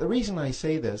 Now, the reason I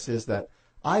say this is that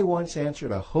I once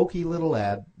answered a hokey little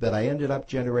ad that I ended up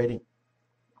generating.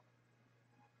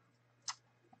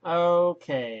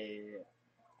 Okay.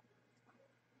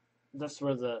 That's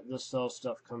where the sell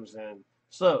stuff comes in.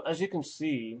 So, as you can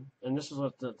see, and this is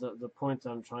what the point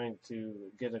I'm trying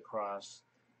to get across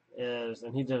is,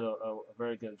 and he did a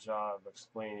very good job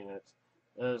explaining it,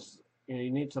 is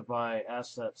you need to buy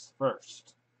assets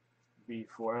first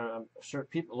before. And I'm sure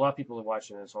a lot of people are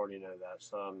watching this already know that,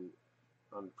 so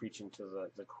I'm preaching to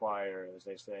the choir, as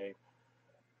they say.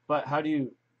 But how do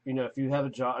you, if you have a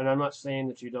job, and I'm not saying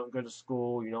that you don't go to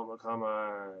school, you don't become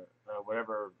a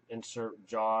whatever insert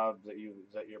job that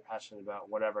you're passionate about,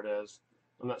 whatever it is.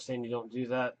 I'm not saying you don't do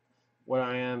that. What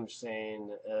I am saying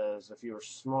is if you're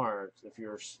smart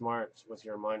with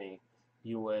your money,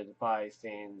 you would buy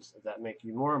things that make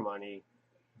you more money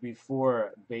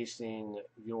before basing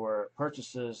your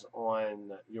purchases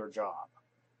on your job.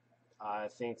 I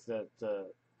think that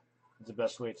the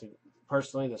best way to,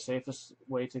 personally, the safest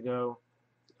way to go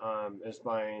is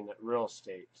buying real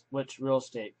estate, which real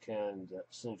estate can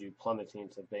send you plummeting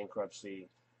to bankruptcy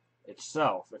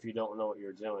itself if you don't know what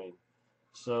you're doing.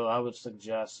 So I would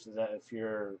suggest that if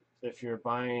you're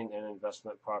buying an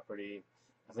investment property,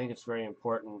 I think it's very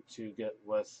important to get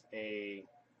with a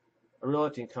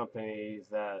realty company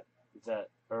or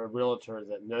a realtor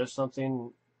that knows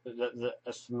something, that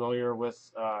is familiar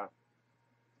with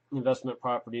investment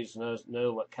properties,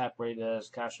 know what cap rate is,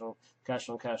 cash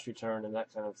on cash return, and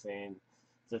that kind of thing.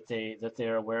 That they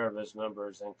are aware of those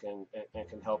numbers and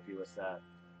can help you with that.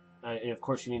 And of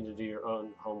course, you need to do your own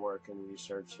homework and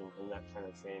research and that kind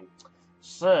of thing.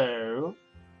 So,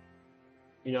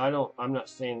 I'm not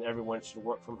saying everyone should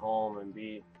work from home and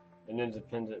be an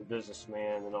independent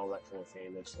businessman and all that kind of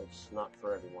thing. It's not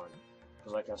for everyone.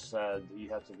 Because like I said, you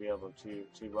have to be able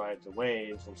to ride the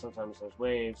waves, and sometimes those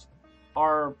waves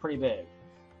are pretty big.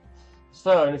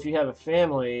 So, and if you have a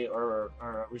family or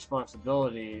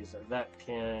responsibilities, that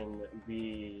can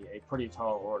be a pretty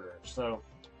tall order. So,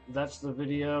 that's the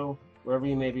video. Wherever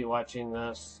you may be watching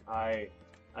this, I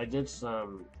did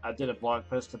a blog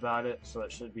post about it, so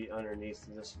it should be underneath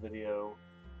this video.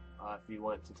 If you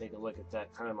want to take a look at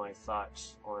that, kind of my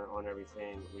thoughts on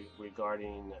everything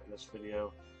regarding this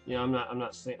video. I'm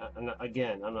not saying,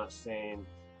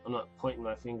 I'm not pointing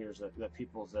my fingers at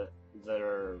people that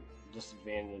are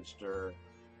disadvantaged or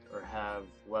have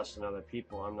less than other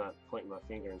people. I'm not pointing my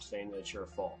finger and saying that it's your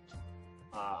fault.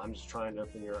 I'm just trying to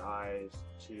open your eyes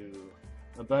to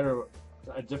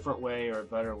a different way or a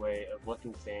better way of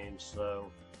looking things, so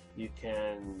you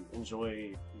can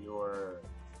enjoy your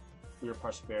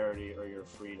prosperity or your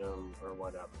freedom or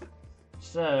whatever.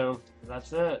 So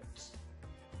that's it.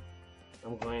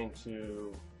 I'm going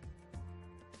to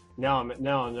now I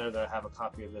know that I have a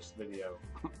copy of this video.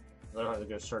 I don't have to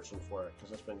go searching for it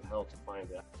because it's been hell to find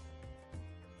it.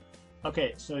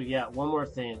 Okay, so yeah, one more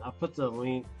thing. I'll put the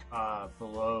link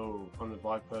below on the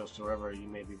blog post or wherever you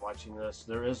may be watching this.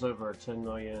 There is over 10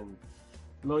 million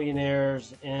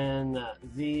millionaires in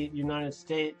the United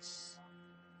States.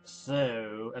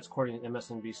 So that's according to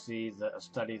MSNBC, a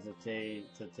study that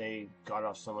they got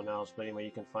off someone else. But anyway,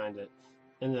 you can find it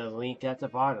in the link at the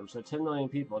bottom. So 10 million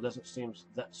people. It doesn't seem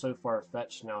that so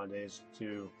far-fetched nowadays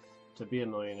to be a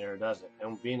millionaire, does it?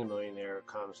 And being a millionaire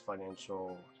comes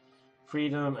financial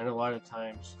freedom, and a lot of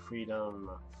times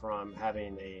freedom from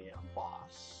having a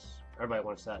boss. Everybody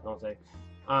wants that, don't they?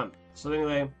 So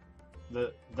anyway,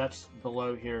 that's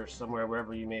below here somewhere,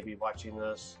 wherever you may be watching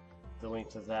this. The link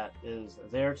to that is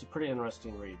there. It's a pretty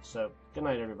interesting read. So good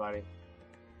night, everybody.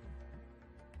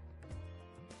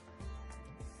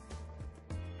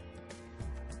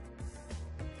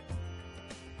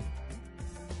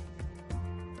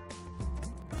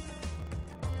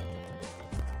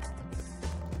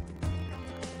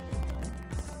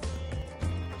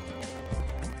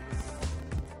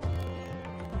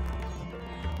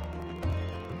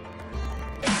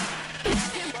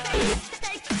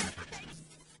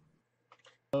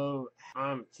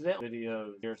 Today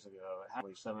video years ago, it had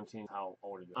 17, how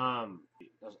old it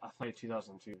is. I played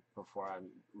 2002 before I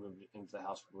moved into the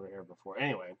house we were here before.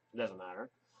 Anyway, it doesn't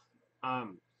matter.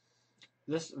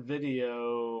 This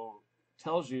video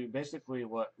tells you basically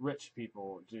what rich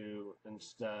people do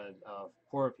instead of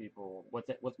poor people, what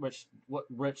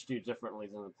rich do differently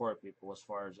than the poor people as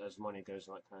far as money goes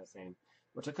and that kind of thing.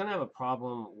 Which I kind of have a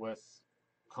problem with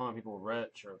calling people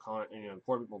rich or calling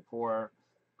poor people poor.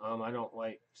 I don't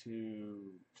like to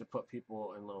put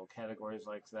people in little categories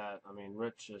like that. I mean,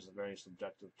 rich is a very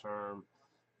subjective term.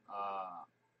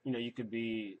 You could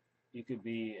be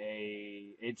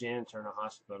a janitor in a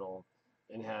hospital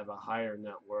and have a higher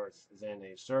net worth than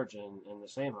a surgeon in the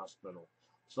same hospital.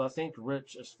 So I think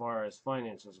rich, as far as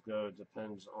finances go,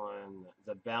 depends on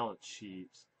the balance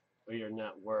sheet or your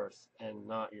net worth and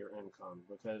not your income,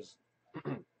 because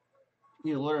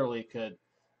you literally could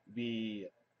be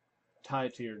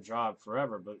tied to your job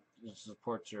forever, but it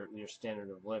supports your standard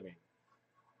of living.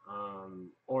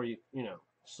 Or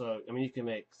so I mean, you can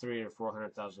make $300,000 or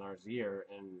 $400,000 a year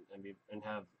and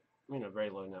have very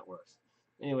low net worth.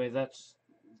 Anyway, that's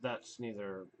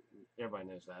neither. Everybody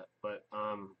knows that, but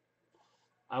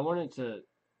I wanted to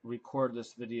record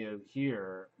this video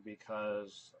here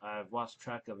because I've lost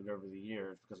track of it over the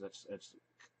years, because it's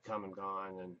come and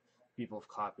gone and people have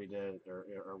copied it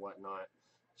or whatnot.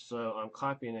 So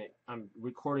I'm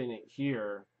recording it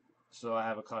here, so I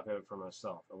have a copy of it for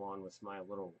myself, along with my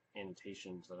little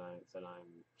annotations that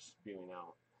I'm spewing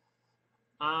out.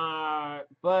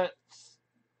 But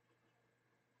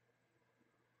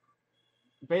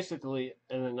basically,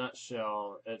 in a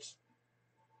nutshell, it's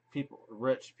people,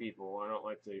 rich people. I don't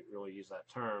like to really use that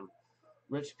term.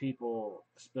 Rich people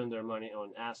spend their money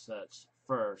on assets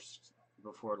first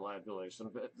before liabilities.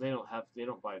 So they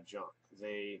don't buy junk.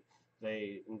 They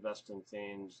invest in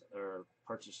things or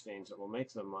purchase things that will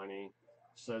make them money,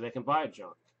 so they can buy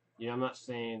junk. I'm not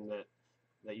saying that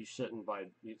you shouldn't buy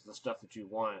the stuff that you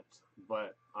want,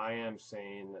 but I am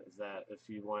saying that if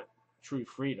you want true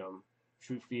freedom,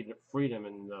 freedom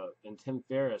in Tim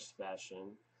Ferriss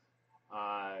fashion,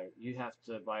 you have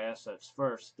to buy assets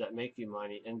first that make you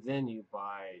money, and then you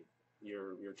buy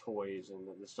your toys and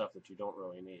the stuff that you don't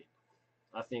really need.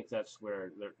 I think that's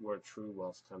where true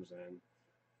wealth comes in,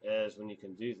 is when you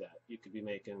can do that. You could be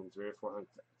making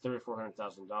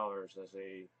 $300,000 as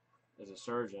a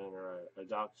surgeon or a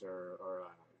doctor or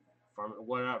a farmer,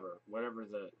 whatever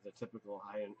the typical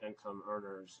high income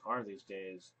earners are these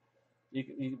days.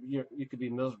 You could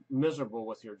be miserable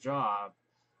with your job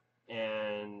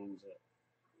and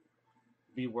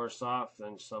be worse off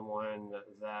than someone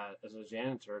that is a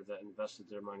janitor that invested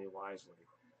their money wisely.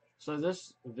 So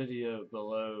this video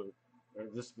below, or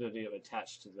this video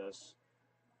attached to this,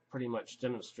 pretty much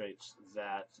demonstrates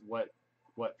that what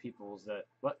I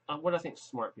think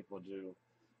smart people do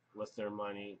with their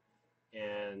money,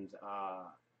 and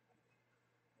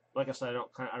like I said, I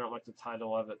don't like the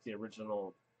title of it,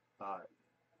 uh,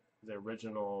 the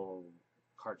original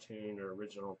cartoon or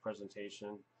original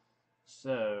presentation.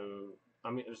 So I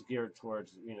mean, it was geared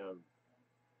towards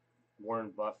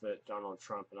Warren Buffett, Donald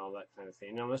Trump, and all that kind of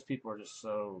thing. Most people are just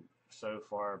so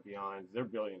far beyond. They're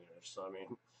billionaires. So I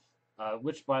mean,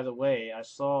 which by the way, I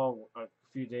saw a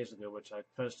few days ago, which I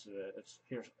posted it.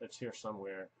 It's here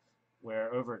somewhere,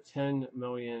 where over 10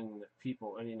 million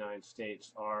people in the United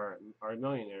States are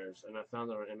millionaires, and I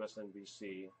found it on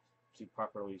MSNBC to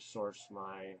properly source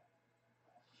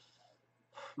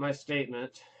my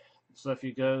statement. So if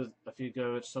you go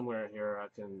it's somewhere here, I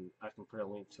can put a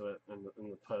link to it in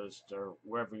the post or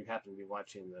wherever you happen to be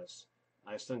watching this.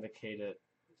 I syndicate it,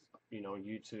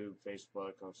 YouTube,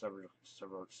 Facebook, on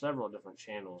several different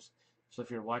channels. So if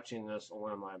you're watching this on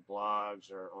one of my blogs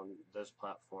or on those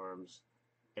platforms,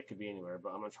 it could be anywhere, but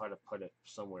I'm gonna try to put it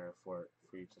somewhere for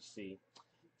you to see.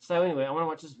 So anyway, I want to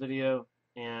watch this video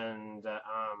and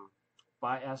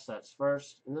buy assets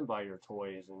first, and then buy your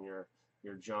toys and your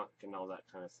junk and all that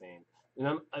kind of thing.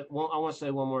 And I want to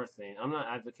say one more thing. I'm not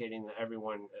advocating that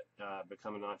everyone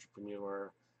become an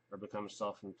entrepreneur or become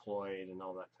self-employed and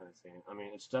all that kind of thing. I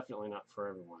mean, it's definitely not for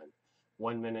everyone.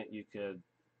 One minute you could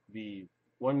be,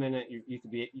 one minute you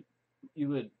could be, you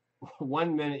would,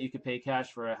 one minute you could pay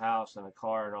cash for a house and a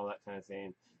car and all that kind of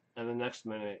thing, and the next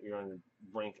minute you're on the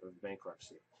brink of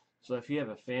bankruptcy. So if you have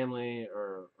a family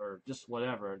or just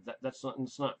whatever, that's not,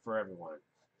 it's not for everyone.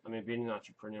 I mean, being an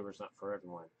entrepreneur is not for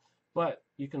everyone. But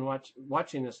you can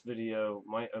watching this video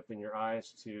might open your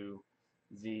eyes to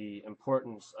the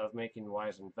importance of making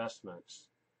wise investments,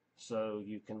 so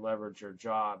you can leverage your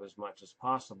job as much as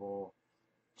possible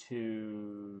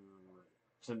to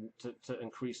to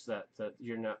increase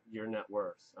your net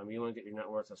worth. I mean, you want to get your net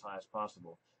worth as high as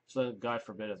possible. So God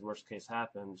forbid, if the worst case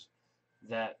happens,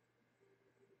 that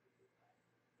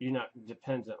you're not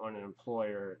dependent on an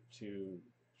employer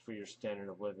for your standard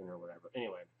of living or whatever.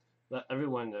 Anyway,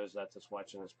 everyone knows that that's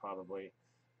watching this probably.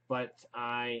 But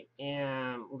we're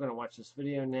going to watch this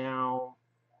video now,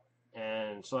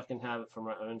 and so I can have it for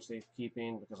my own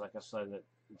safekeeping, because like I said, it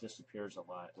disappears a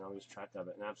lot, and I lose track of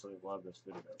it, and I absolutely love this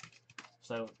video.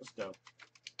 So let's go.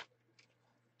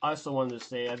 I also wanted to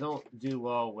say I don't do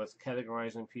well with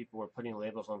categorizing people or putting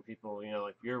labels on people,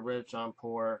 like you're rich, I'm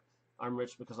poor, I'm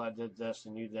rich because I did this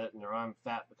and you didn't, or I'm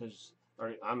fat because,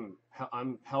 or I'm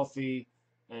healthy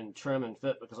and trim and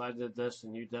fit because I did this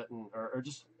and you didn't, or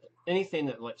just anything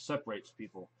that like separates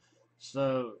people.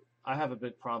 So I have a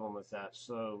big problem with that.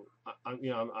 So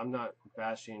I'm not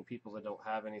bashing people that don't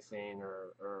have anything,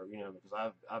 or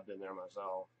because I've been there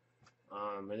myself.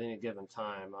 At any given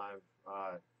time, I've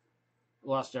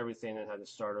lost everything and had to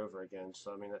start over again.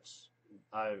 So I mean,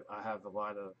 I have a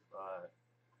lot of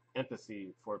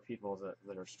empathy for people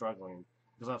that are struggling,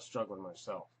 because I've struggled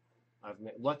myself.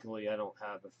 Luckily, I don't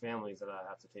have a family that I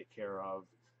have to take care of.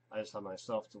 I just have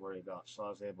myself to worry about. So I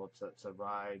was able to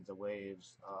ride the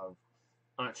waves of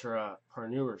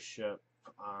entrepreneurship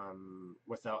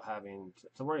without having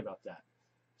to worry about that.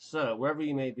 So wherever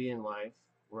you may be in life,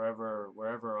 wherever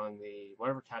on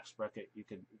whatever tax bracket you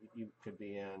could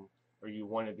be in, or you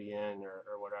want to be in,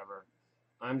 or whatever,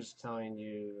 I'm just telling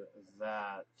you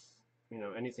that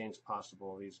anything's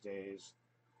possible these days,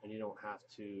 and you don't have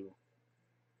to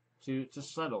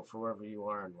settle for wherever you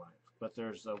are in life. but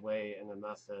there's a way and a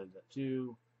method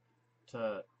to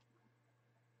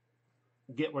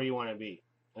get where you want to be.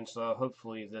 And so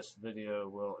hopefully this video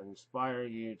will inspire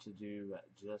you to do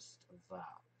just that.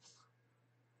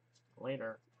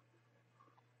 Later.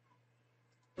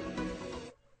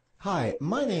 Hi,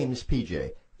 my name is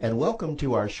PJ, and welcome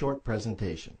to our short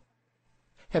presentation.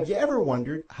 Have you ever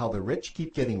wondered how the rich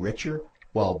keep getting richer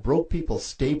while broke people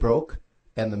stay broke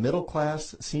and the middle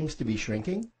class seems to be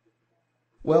shrinking?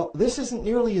 Well, this isn't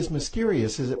nearly as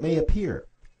mysterious as it may appear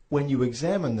when you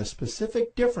examine the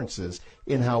specific differences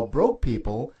in how broke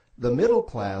people, the middle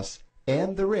class,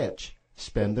 and the rich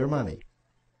spend their money.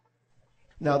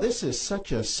 Now, this is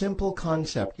such a simple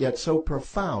concept, yet so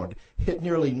profound, it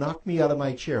nearly knocked me out of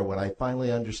my chair when I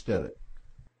finally understood it.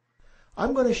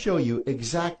 I'm going to show you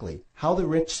exactly how the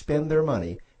rich spend their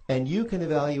money, and you can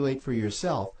evaluate for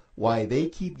yourself why they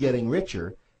keep getting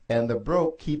richer and the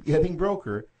broke keep getting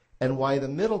broker, and why the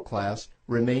middle class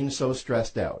remains so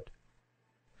stressed out.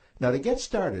 Now, to get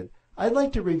started, I'd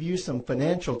like to review some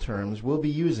financial terms we'll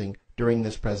be using during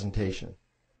this presentation.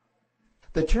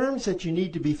 The terms that you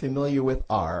need to be familiar with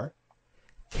are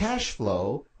cash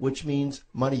flow, which means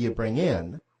money you bring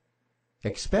in,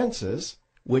 expenses,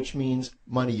 which means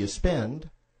money you spend,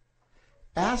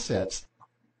 assets,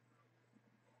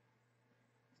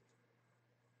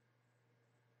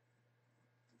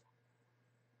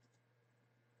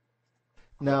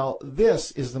 now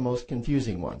this is the most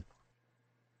confusing one.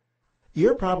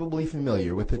 You're probably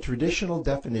familiar with the traditional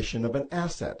definition of an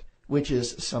asset, which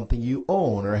is something you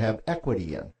own or have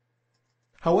equity in.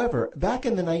 However, back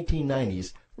in the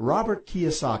 1990s, Robert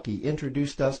Kiyosaki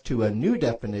introduced us to a new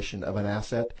definition of an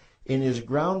asset in his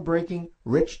groundbreaking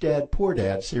Rich Dad, Poor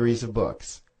Dad series of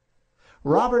books.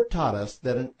 Robert taught us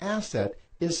that an asset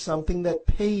is something that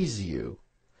pays you,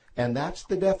 and that's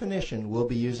the definition we'll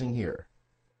be using here.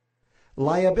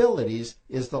 Liabilities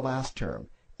is the last term,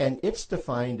 and it's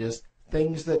defined as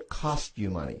things that cost you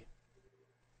money.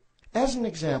 As an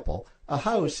example, a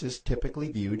house is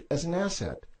typically viewed as an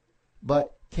asset,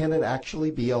 but can it actually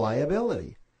be a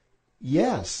liability?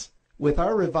 Yes, with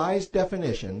our revised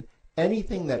definition,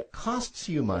 anything that costs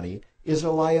you money is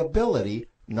a liability,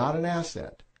 not an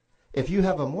asset. If you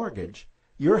have a mortgage,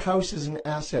 your house is an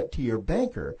asset to your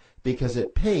banker because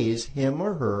it pays him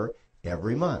or her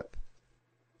every month.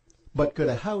 But could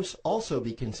a house also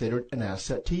be considered an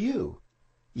asset to you?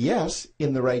 Yes,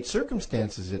 in the right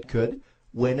circumstances it could,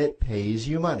 when it pays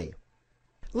you money.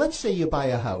 Let's say you buy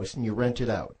a house and you rent it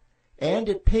out, and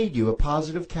it paid you a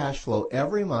positive cash flow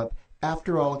every month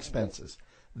after all expenses.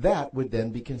 That would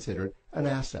then be considered an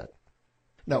asset.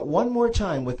 Now, one more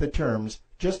time with the terms,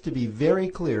 just to be very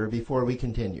clear before we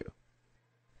continue.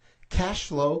 Cash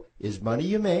flow is money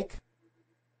you make.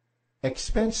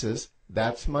 Expenses,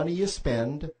 that's money you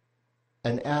spend.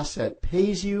 An asset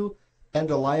pays you, and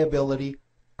a liability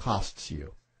costs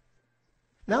you.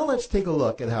 Now let's take a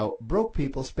look at how broke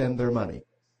people spend their money.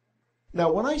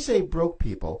 Now, when I say broke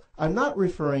people, I'm not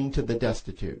referring to the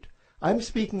destitute. I'm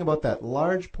speaking about that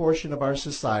large portion of our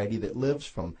society that lives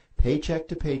from paycheck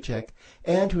to paycheck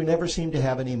and who never seem to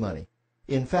have any money.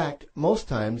 In fact, most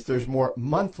times there's more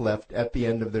month left at the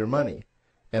end of their money,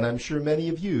 and I'm sure many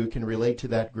of you can relate to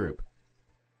that group.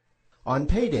 On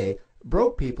payday,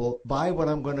 broke people buy what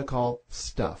I'm going to call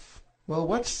stuff. Well,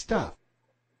 what's stuff?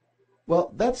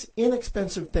 Well, that's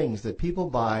inexpensive things that people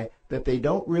buy that they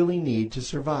don't really need to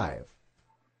survive.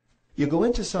 You go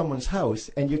into someone's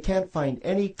house and you can't find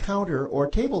any counter or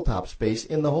tabletop space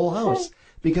in the whole house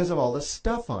because of all the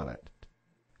stuff on it.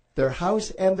 Their house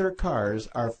and their cars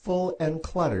are full and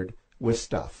cluttered with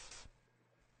stuff.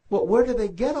 Well, where do they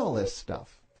get all this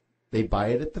stuff? They buy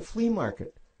it at the flea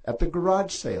market, at the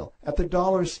garage sale, at the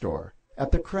dollar store,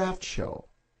 at the craft show.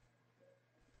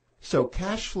 So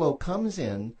cash flow comes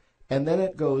in, and then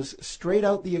it goes straight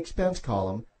out the expense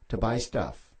column to buy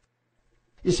stuff.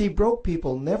 You see, broke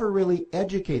people never really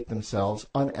educate themselves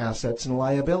on assets and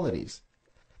liabilities.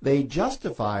 They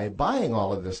justify buying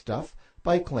all of this stuff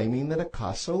by claiming that it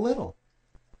costs so little.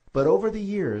 But over the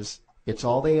years, it's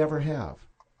all they ever have.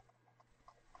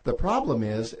 The problem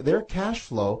is their cash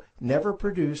flow never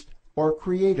produced or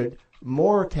created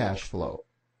more cash flow.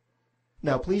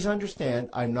 Now, please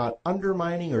understand, I'm not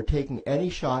undermining or taking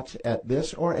any shots at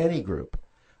this or any group.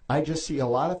 I just see a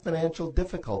lot of financial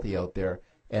difficulty out there,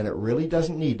 and it really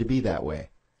doesn't need to be that way.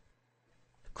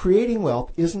 Creating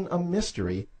wealth isn't a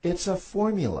mystery, it's a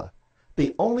formula.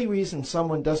 The only reason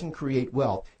someone doesn't create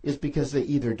wealth is because they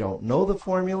either don't know the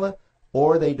formula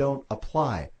or they don't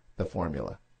apply the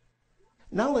formula.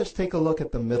 Now let's take a look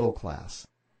at the middle class.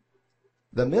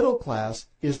 The middle class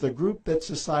is the group that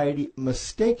society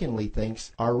mistakenly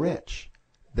thinks are rich.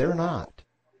 they're not.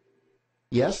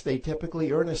 Yes, they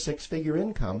typically earn a six-figure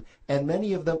income, and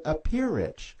many of them appear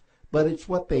rich, but it's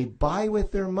what they buy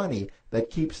with their money that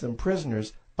keeps them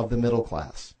prisoners of the middle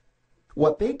class.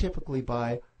 What they typically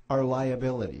buy are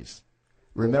liabilities.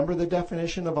 Remember the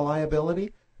definition of a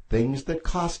liability? Things that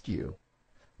cost you.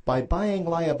 By buying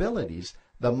liabilities,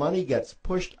 the money gets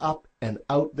pushed up and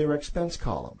out their expense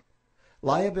column.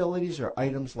 Liabilities are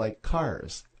items like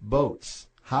cars, boats,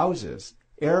 houses,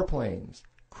 airplanes,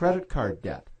 credit card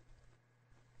debt.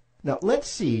 Now let's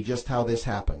see just how this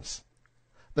happens.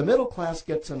 The middle class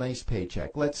gets a nice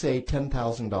paycheck, let's say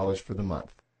 $10,000 for the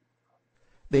month.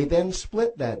 They then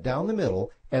split that down the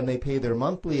middle and they pay their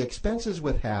monthly expenses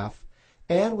with half,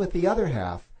 and with the other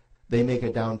half, they make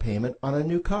a down payment on a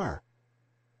new car.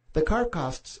 The car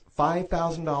costs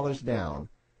 $5,000 down,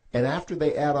 and after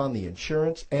they add on the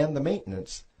insurance and the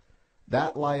maintenance,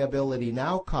 that liability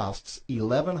now costs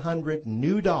 $1,100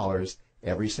 new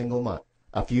every single month.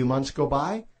 A few months go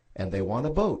by, and they want a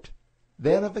boat,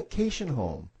 then a vacation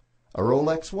home, a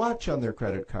Rolex watch on their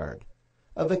credit card,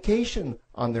 a vacation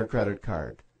on their credit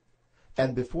card.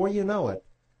 And before you know it,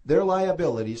 their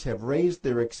liabilities have raised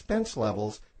their expense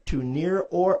levels to near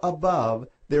or above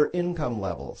their income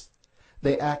levels.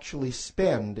 They actually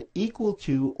spend equal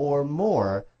to or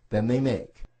more than they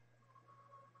make,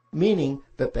 meaning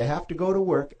that they have to go to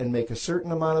work and make a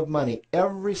certain amount of money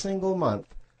every single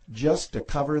month just to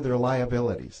cover their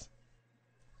liabilities.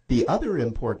 The other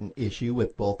important issue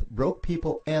with both broke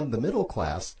people and the middle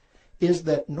class is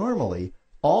that normally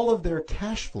all of their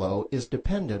cash flow is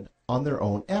dependent on their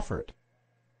own effort,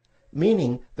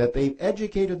 meaning that they've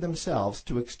educated themselves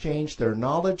to exchange their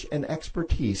knowledge and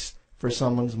expertise for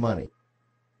someone's money.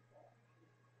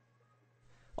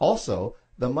 Also,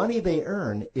 the money they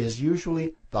earn is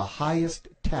usually the highest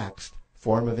taxed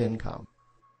form of income.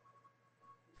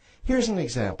 Here's an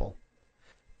example.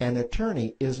 An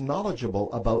attorney is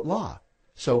knowledgeable about law,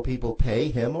 so people pay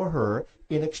him or her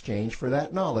in exchange for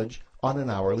that knowledge on an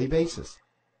hourly basis.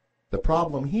 The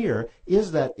problem here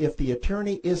is that if the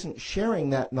attorney isn't sharing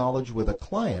that knowledge with a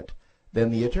client,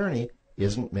 then the attorney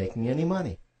isn't making any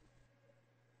money.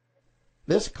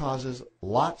 This causes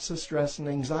lots of stress and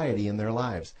anxiety in their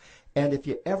lives, and if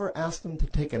you ever ask them to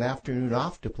take an afternoon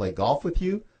off to play golf with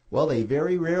you, well, they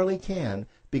very rarely can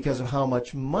because of how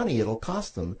much money it'll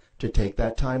cost them to take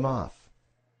that time off.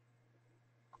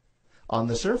 On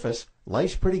the surface,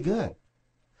 life's pretty good.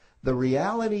 The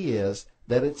reality is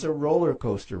that it's a roller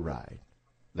coaster ride.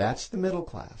 That's the middle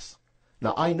class.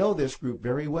 Now, I know this group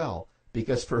very well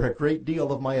because for a great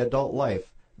deal of my adult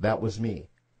life, that was me.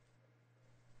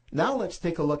 Now let's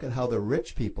take a look at how the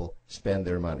rich people spend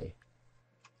their money.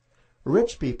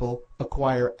 Rich people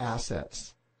acquire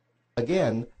assets.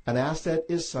 Again, an asset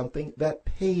is something that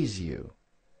pays you.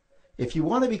 If you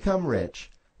want to become rich,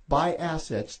 buy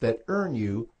assets that earn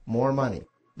you more money.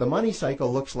 The money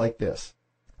cycle looks like this.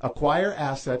 Acquire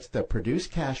assets that produce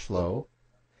cash flow,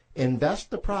 invest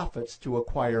the profits to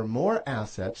acquire more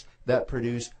assets that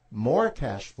produce more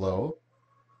cash flow,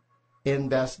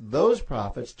 invest those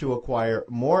profits to acquire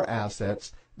more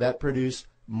assets that produce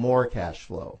more cash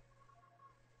flow.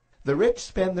 The rich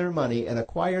spend their money and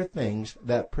acquire things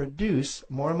that produce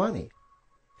more money.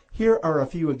 Here are a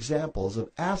few examples of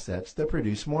assets that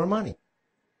produce more money.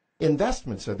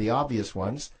 Investments are the obvious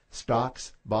ones: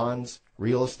 stocks, bonds,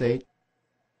 real estate.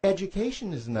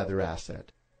 Education is another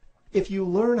asset. If you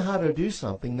learn how to do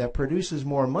something that produces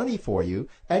more money for you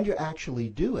and you actually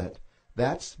do it,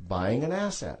 that's buying an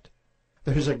asset.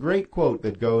 There's a great quote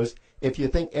that goes, "If you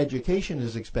think education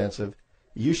is expensive,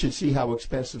 you should see how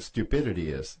expensive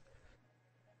stupidity is."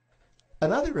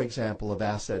 Another example of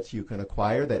assets you can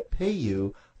acquire that pay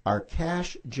you are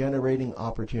cash-generating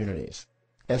opportunities,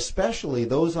 especially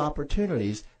those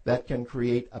opportunities that can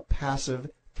create a passive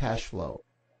cash flow.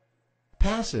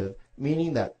 Passive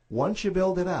meaning that once you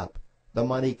build it up, the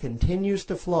money continues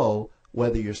to flow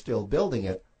whether you're still building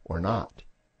it or not.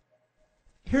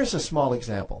 Here's a small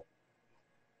example.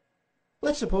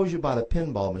 Let's suppose you bought a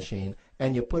pinball machine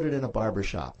and you put it in a barber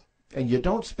shop, and you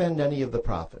don't spend any of the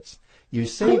profits. You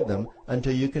save them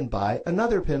until you can buy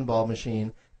another pinball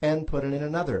machine and put it in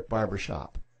another barber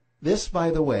shop. This,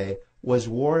 by the way, was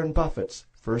Warren Buffett's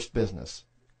first business.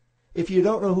 If you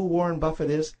don't know who Warren Buffett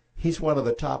is, he's one of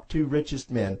the top 2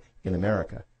 richest men in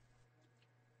America.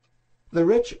 The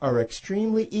rich are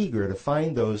extremely eager to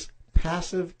find those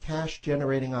passive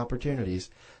cash-generating opportunities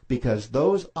because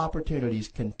those opportunities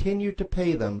continue to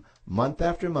pay them month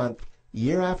after month,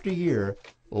 year after year,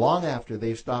 long after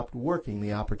they've stopped working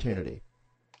the opportunity.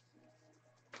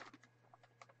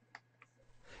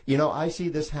 You know, I see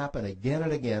this happen again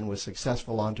and again with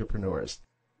successful entrepreneurs.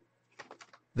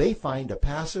 They find a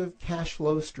passive cash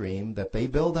flow stream that they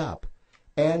build up,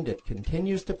 and it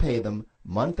continues to pay them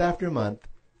month after month,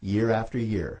 year after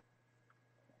year.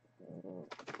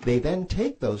 They then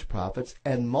take those profits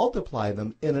and multiply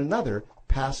them in another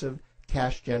passive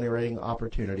cash generating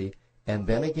opportunity, and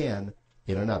then again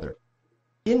in another.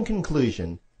 In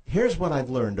conclusion, here's what I've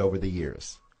learned over the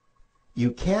years.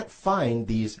 You can't find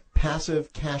these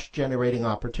passive cash generating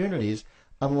opportunities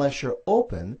unless you're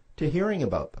open to hearing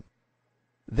about them.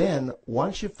 Then,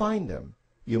 once you find them,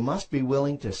 you must be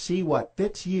willing to see what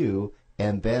fits you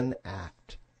and then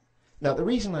act. Now, the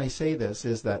reason I say this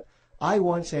is that I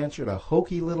once answered a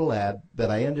hokey little ad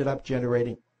that I ended up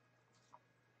generating.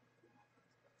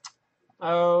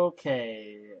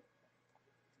 Okay.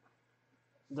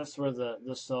 That's where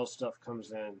the sell stuff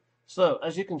comes in. So,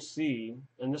 as you can see,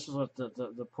 and this is what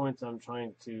the point I'm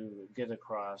trying to get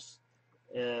across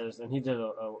is, and he did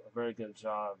a very good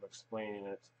job explaining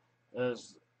it,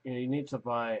 is you need to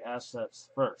buy assets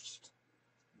first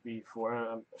before.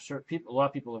 I'm sure a lot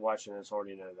of people who are watching this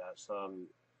already know that, so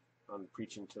I'm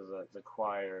preaching to the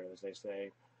choir, as they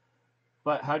say.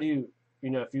 But how do you,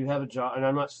 if you have a job, and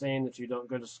I'm not saying that you don't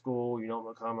go to school, you don't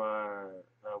become a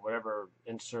whatever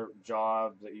insert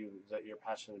job that you're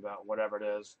passionate about, whatever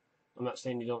it is. I'm not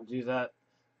saying you don't do that.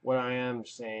 What I am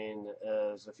saying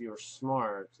is, if you're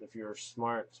smart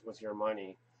with your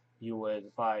money, you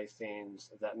would buy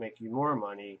things that make you more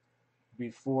money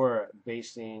before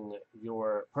basing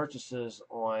your purchases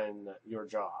on your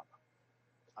job.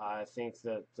 I think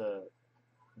that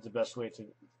the best way to,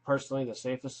 personally, the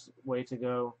safest way to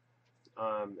go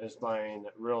is buying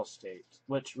real estate,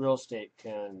 which real estate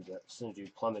can send you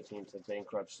plummeting to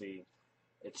bankruptcy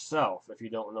itself if you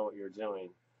don't know what you're doing.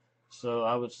 So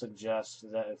I would suggest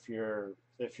that if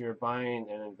you're buying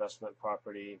an investment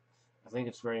property, I think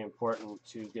it's very important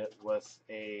to get with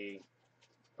a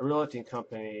realty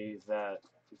company that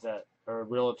or a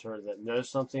realtor that knows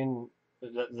something,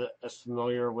 that is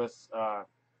familiar with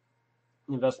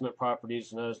investment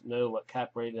properties, know what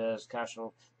cap rate is, cash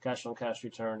on cash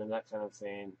return, and that kind of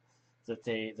thing. That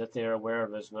they are aware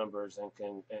of those numbers and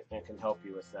can help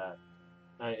you with that.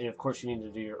 And of course, you need to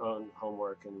do your own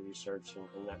homework and research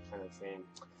and that kind of thing.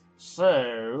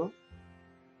 So,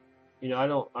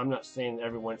 I'm not saying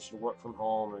everyone should work from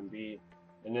home and be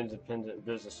an independent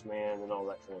businessman and all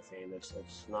that kind of thing. It's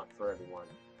not for everyone.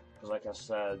 Because like I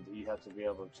said, you have to be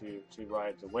able to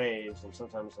ride the waves, and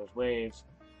sometimes those waves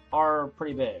are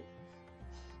pretty big.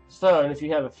 So, and if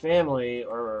you have a family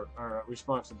or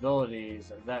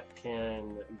responsibilities, that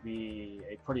can be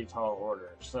a pretty tall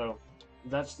order. So,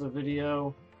 that's the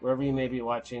video. Wherever you may be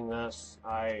watching this,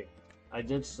 I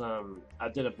did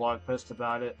a blog post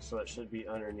about it, so it should be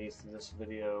underneath this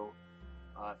video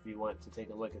if you want to take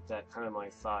a look at that. Kind of my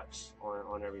thoughts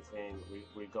on everything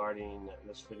regarding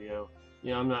this video.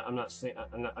 I'm not saying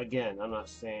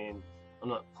I'm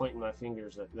not pointing my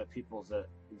fingers at people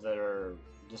that are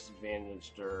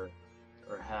disadvantaged or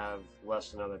have less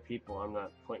than other people. I'm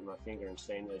not pointing my finger and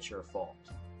saying that it's your fault.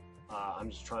 I'm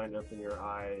just trying to open your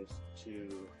eyes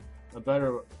to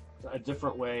a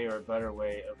different way or a better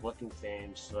way of looking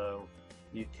things, so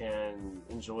you can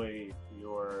enjoy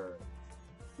your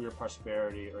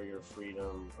prosperity or your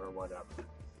freedom or whatever.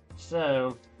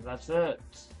 So that's it.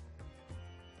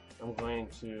 I'm going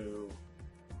to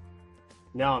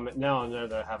now I know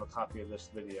that I have a copy of this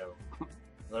video. I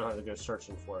don't have to go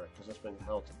searching for it because it's been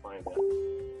hell to find it.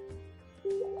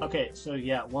 Okay, so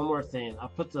yeah, one more thing. I'll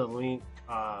put the link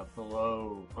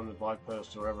below on the blog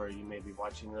post or wherever you may be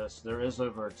watching this. There is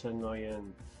over 10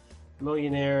 million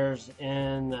millionaires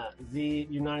in the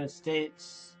United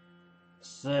States.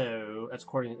 So that's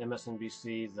according to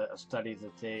MSNBC, a study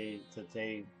that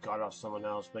they got off someone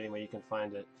else. But anyway, you can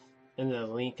find it in the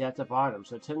link at the bottom.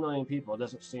 So 10 million people. It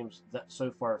doesn't seem that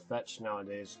so far-fetched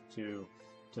nowadays to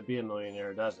be a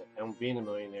millionaire, does it? And being a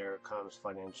millionaire comes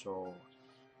financial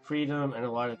freedom, and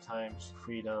a lot of times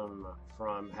freedom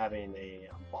from having a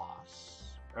boss.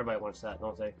 Everybody wants that,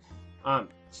 don't they?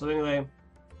 So anyway,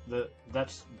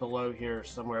 that's below here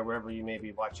somewhere, wherever you may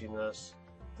be watching this.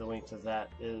 The link to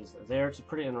that is there. It's a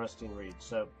pretty interesting read.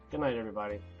 So good night,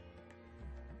 everybody.